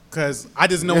up, because I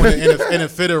just know in a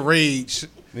fit of rage.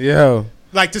 Yeah.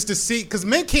 Like, just to see, because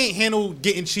men can't handle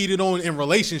getting cheated on in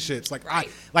relationships. Like,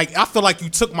 I feel like you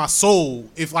took my soul.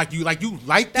 If you like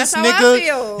That's this nigga,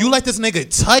 how you let this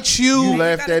nigga touch you. You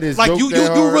laughed at his like joke you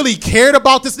hard. really cared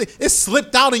about this thing. It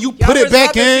slipped out and you put it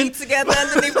back in. Together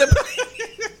underneath the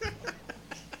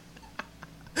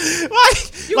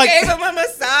you gave him a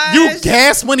massage. You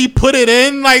gasped when he put it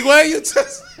in. Like, what you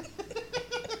just.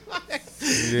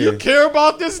 Yeah. You care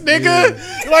about this nigga?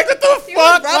 Yeah. Like, what the he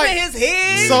fuck? Was rubbing his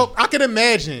head. So I can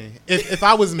imagine if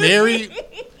I was married.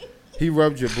 He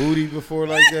rubbed your booty before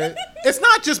like that? It's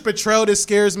not just betrayal that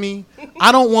scares me.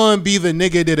 I don't want to be the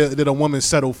nigga that a woman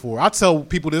settle for. I tell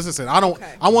people this. Listen, I want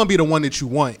to be the one that you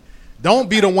want. Don't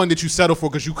be the one that you settle for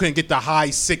because you couldn't get the high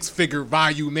 6-figure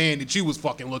value man that you was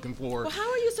fucking looking for. Well, how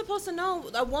are you supposed to know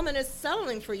a woman is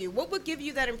settling for you? What would give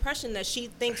you that impression that she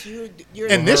thinks you're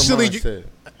initially?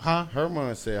 Her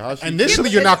mind said. How she initially,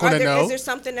 you're not going to know. Is there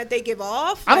something that they give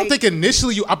off? I don't think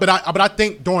initially but I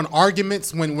think during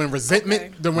arguments when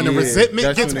resentment the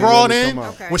resentment gets brought in,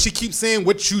 when she keeps saying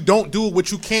what you don't do,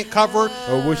 what you can't cover,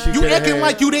 or what she you acting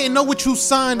like you didn't know what you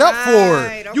signed up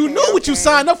for. You knew what you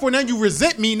signed up for. Now you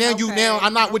resent me. Now now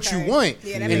I'm not what you want.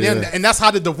 Yeah, and that's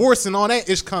how the divorce and all that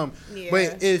is come. Yeah.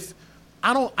 But if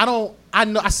I know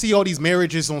I see all these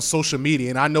marriages on social media,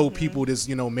 and I know people that's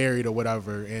married or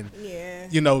whatever, and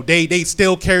they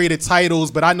still carry the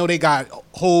titles, but I know they got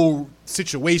whole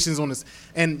situations on this,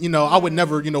 and I would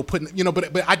never put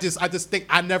but I just think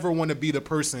I never want to be the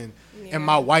person, and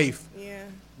my wife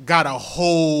got a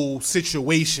whole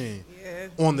situation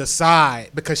on the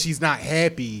side because she's not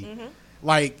happy,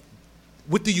 like.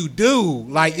 what do you do?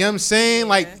 Like, you know what I'm saying?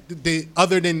 Like,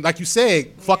 other than, like you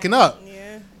said, fucking up.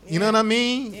 Yeah. You know what I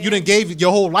mean? Yeah. You done gave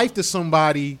your whole life to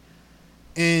somebody.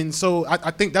 And so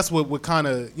I think that's what kind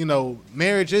of, you know,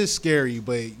 marriage is scary,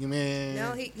 but, man.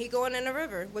 No, he going in the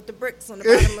river with the bricks on the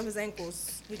bottom of his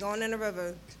ankles. He going in the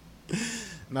river.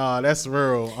 Nah, that's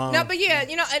real. No, but yeah,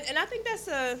 you know, and I think that's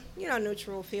a, you know,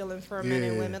 neutral feeling for men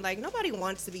and women. Like, nobody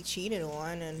wants to be cheated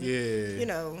on and, you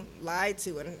know, lied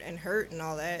to and hurt and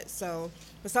all that. So,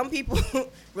 but some people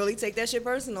really take that shit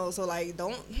personal. So, like,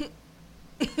 don't.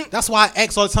 That's why I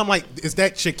ask all the time, like, is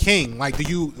that your king? Like, do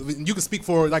you can speak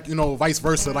for, like, you know, vice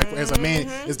versa. Like, as a man,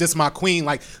 is this my queen?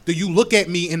 Like, do you look at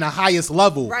me in the highest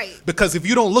level? Right. Because if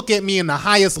you don't look at me in the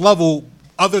highest level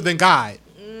other than God,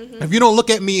 if you don't look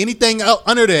at me anything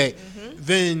under that,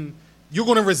 then you're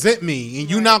going to resent me. And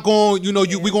you're not going, you know,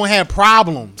 we're going to have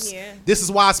problems. Yeah. This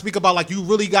is why I speak about, like, you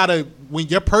really got to, when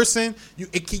your person, you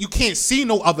can't see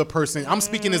no other person. I'm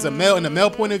speaking as a male, in the male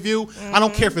point of view. I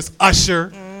don't care if it's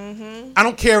Usher. I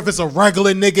don't care if it's a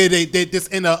regular nigga that's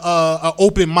in a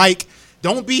open mic.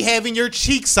 Don't be having your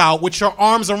cheeks out with your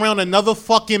arms around another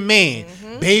fucking man.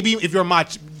 Baby, if you're my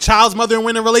child's mother and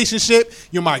we're in a relationship,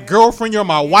 you're my girlfriend, you're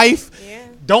my wife.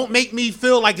 Don't make me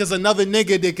feel like there's another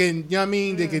nigga that can, you know what I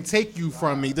mean, that can take you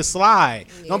from me, to slide.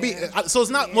 Don't be. So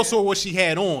it's not more so what she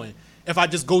had on. If I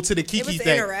just go to the Kiki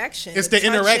thing, interaction. it's the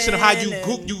interaction of how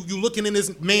you looking in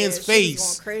this man's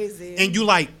face, going crazy, and you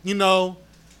like, you know.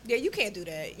 Yeah, you can't do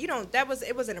that. You don't.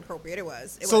 It was inappropriate. It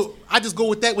was. I just go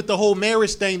with that with the whole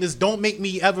marriage thing. This don't make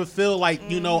me ever feel like,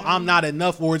 you know, I'm not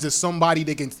enough, or is it somebody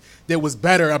that was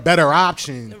a better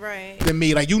option than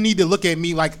me? Like, you need to look at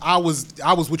me like I was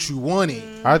what you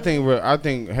wanted. I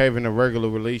think having a regular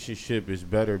relationship is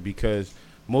better because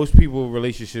most people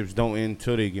relationships don't end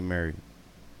until they get married.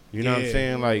 You know what I'm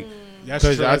saying? Like,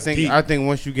 because I think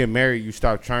once you get married, you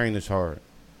stop trying this hard.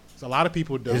 A lot of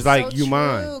people do. It's like, you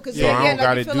mine. So I don't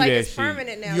got to do that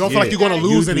shit. You don't feel like you're going to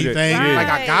lose anything. Like,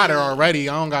 I got her already.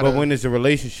 I don't got to. But when it's a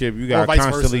relationship, you got to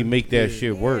constantly make that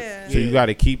shit work. So you got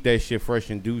to keep that shit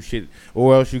fresh and do shit.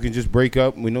 Or else you can just break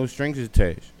up with no strings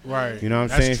attached. Right. You know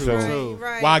what I'm saying? So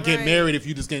why get married if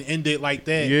you just can end it like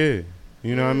that? Yeah.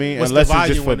 You know what I mean? Unless it's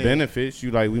just for benefits. You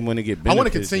like, we want to get benefits. I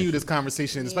want to continue this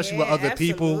conversation, especially with other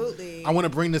people. I want to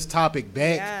bring this topic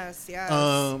back. Yes.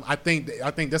 I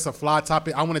think that's a fly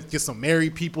topic. I want to get some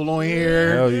married people on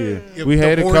here. Hell yeah. We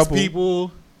had a couple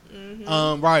people.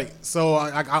 Right. So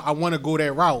I want to go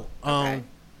that route.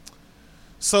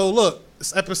 So look,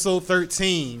 it's episode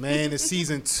 13, man. It's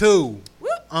season 2.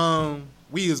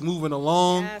 We is moving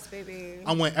along. Yes, baby.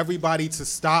 I want everybody to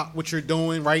stop what you're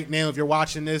doing right now. If you're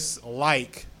watching this,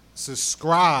 like,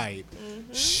 subscribe,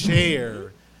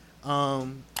 share.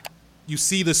 You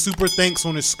see the super thanks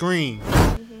on the screen.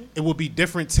 It will be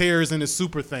different tiers in the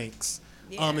super thanks.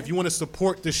 If you want to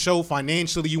support the show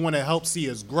financially, you want to help see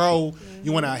us grow,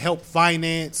 you want to help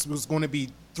finance, there's going to be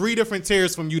 3 different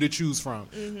tiers from you to choose from.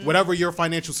 Whatever your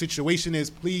financial situation is,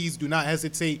 please do not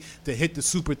hesitate to hit the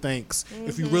super thanks.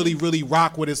 If you really, really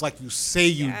rock with us like you say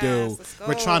you do,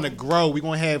 we're trying to grow. We're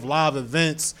going to have live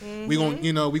events. We're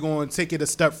going to take it a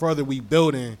step further. We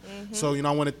building. So,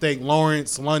 I want to thank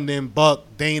Lawrence, London, Buck,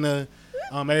 Dana,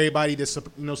 everybody that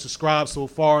subscribed so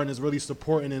far and is really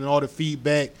supporting and all the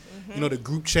feedback. The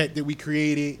group chat that we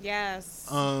created. Yes.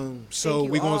 So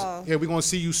we're gonna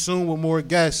see you soon with more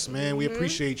guests, man. We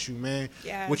appreciate you, man.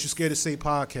 Yes. What You Scared to Say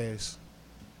podcast.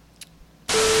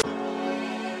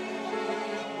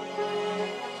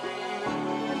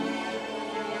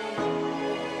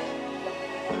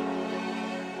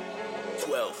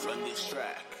 From this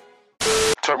track.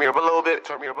 Turn me up a little bit.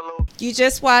 You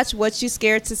just watched What You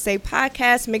Scared to Say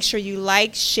podcast. Make sure you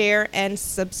like, share, and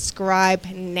subscribe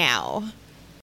now.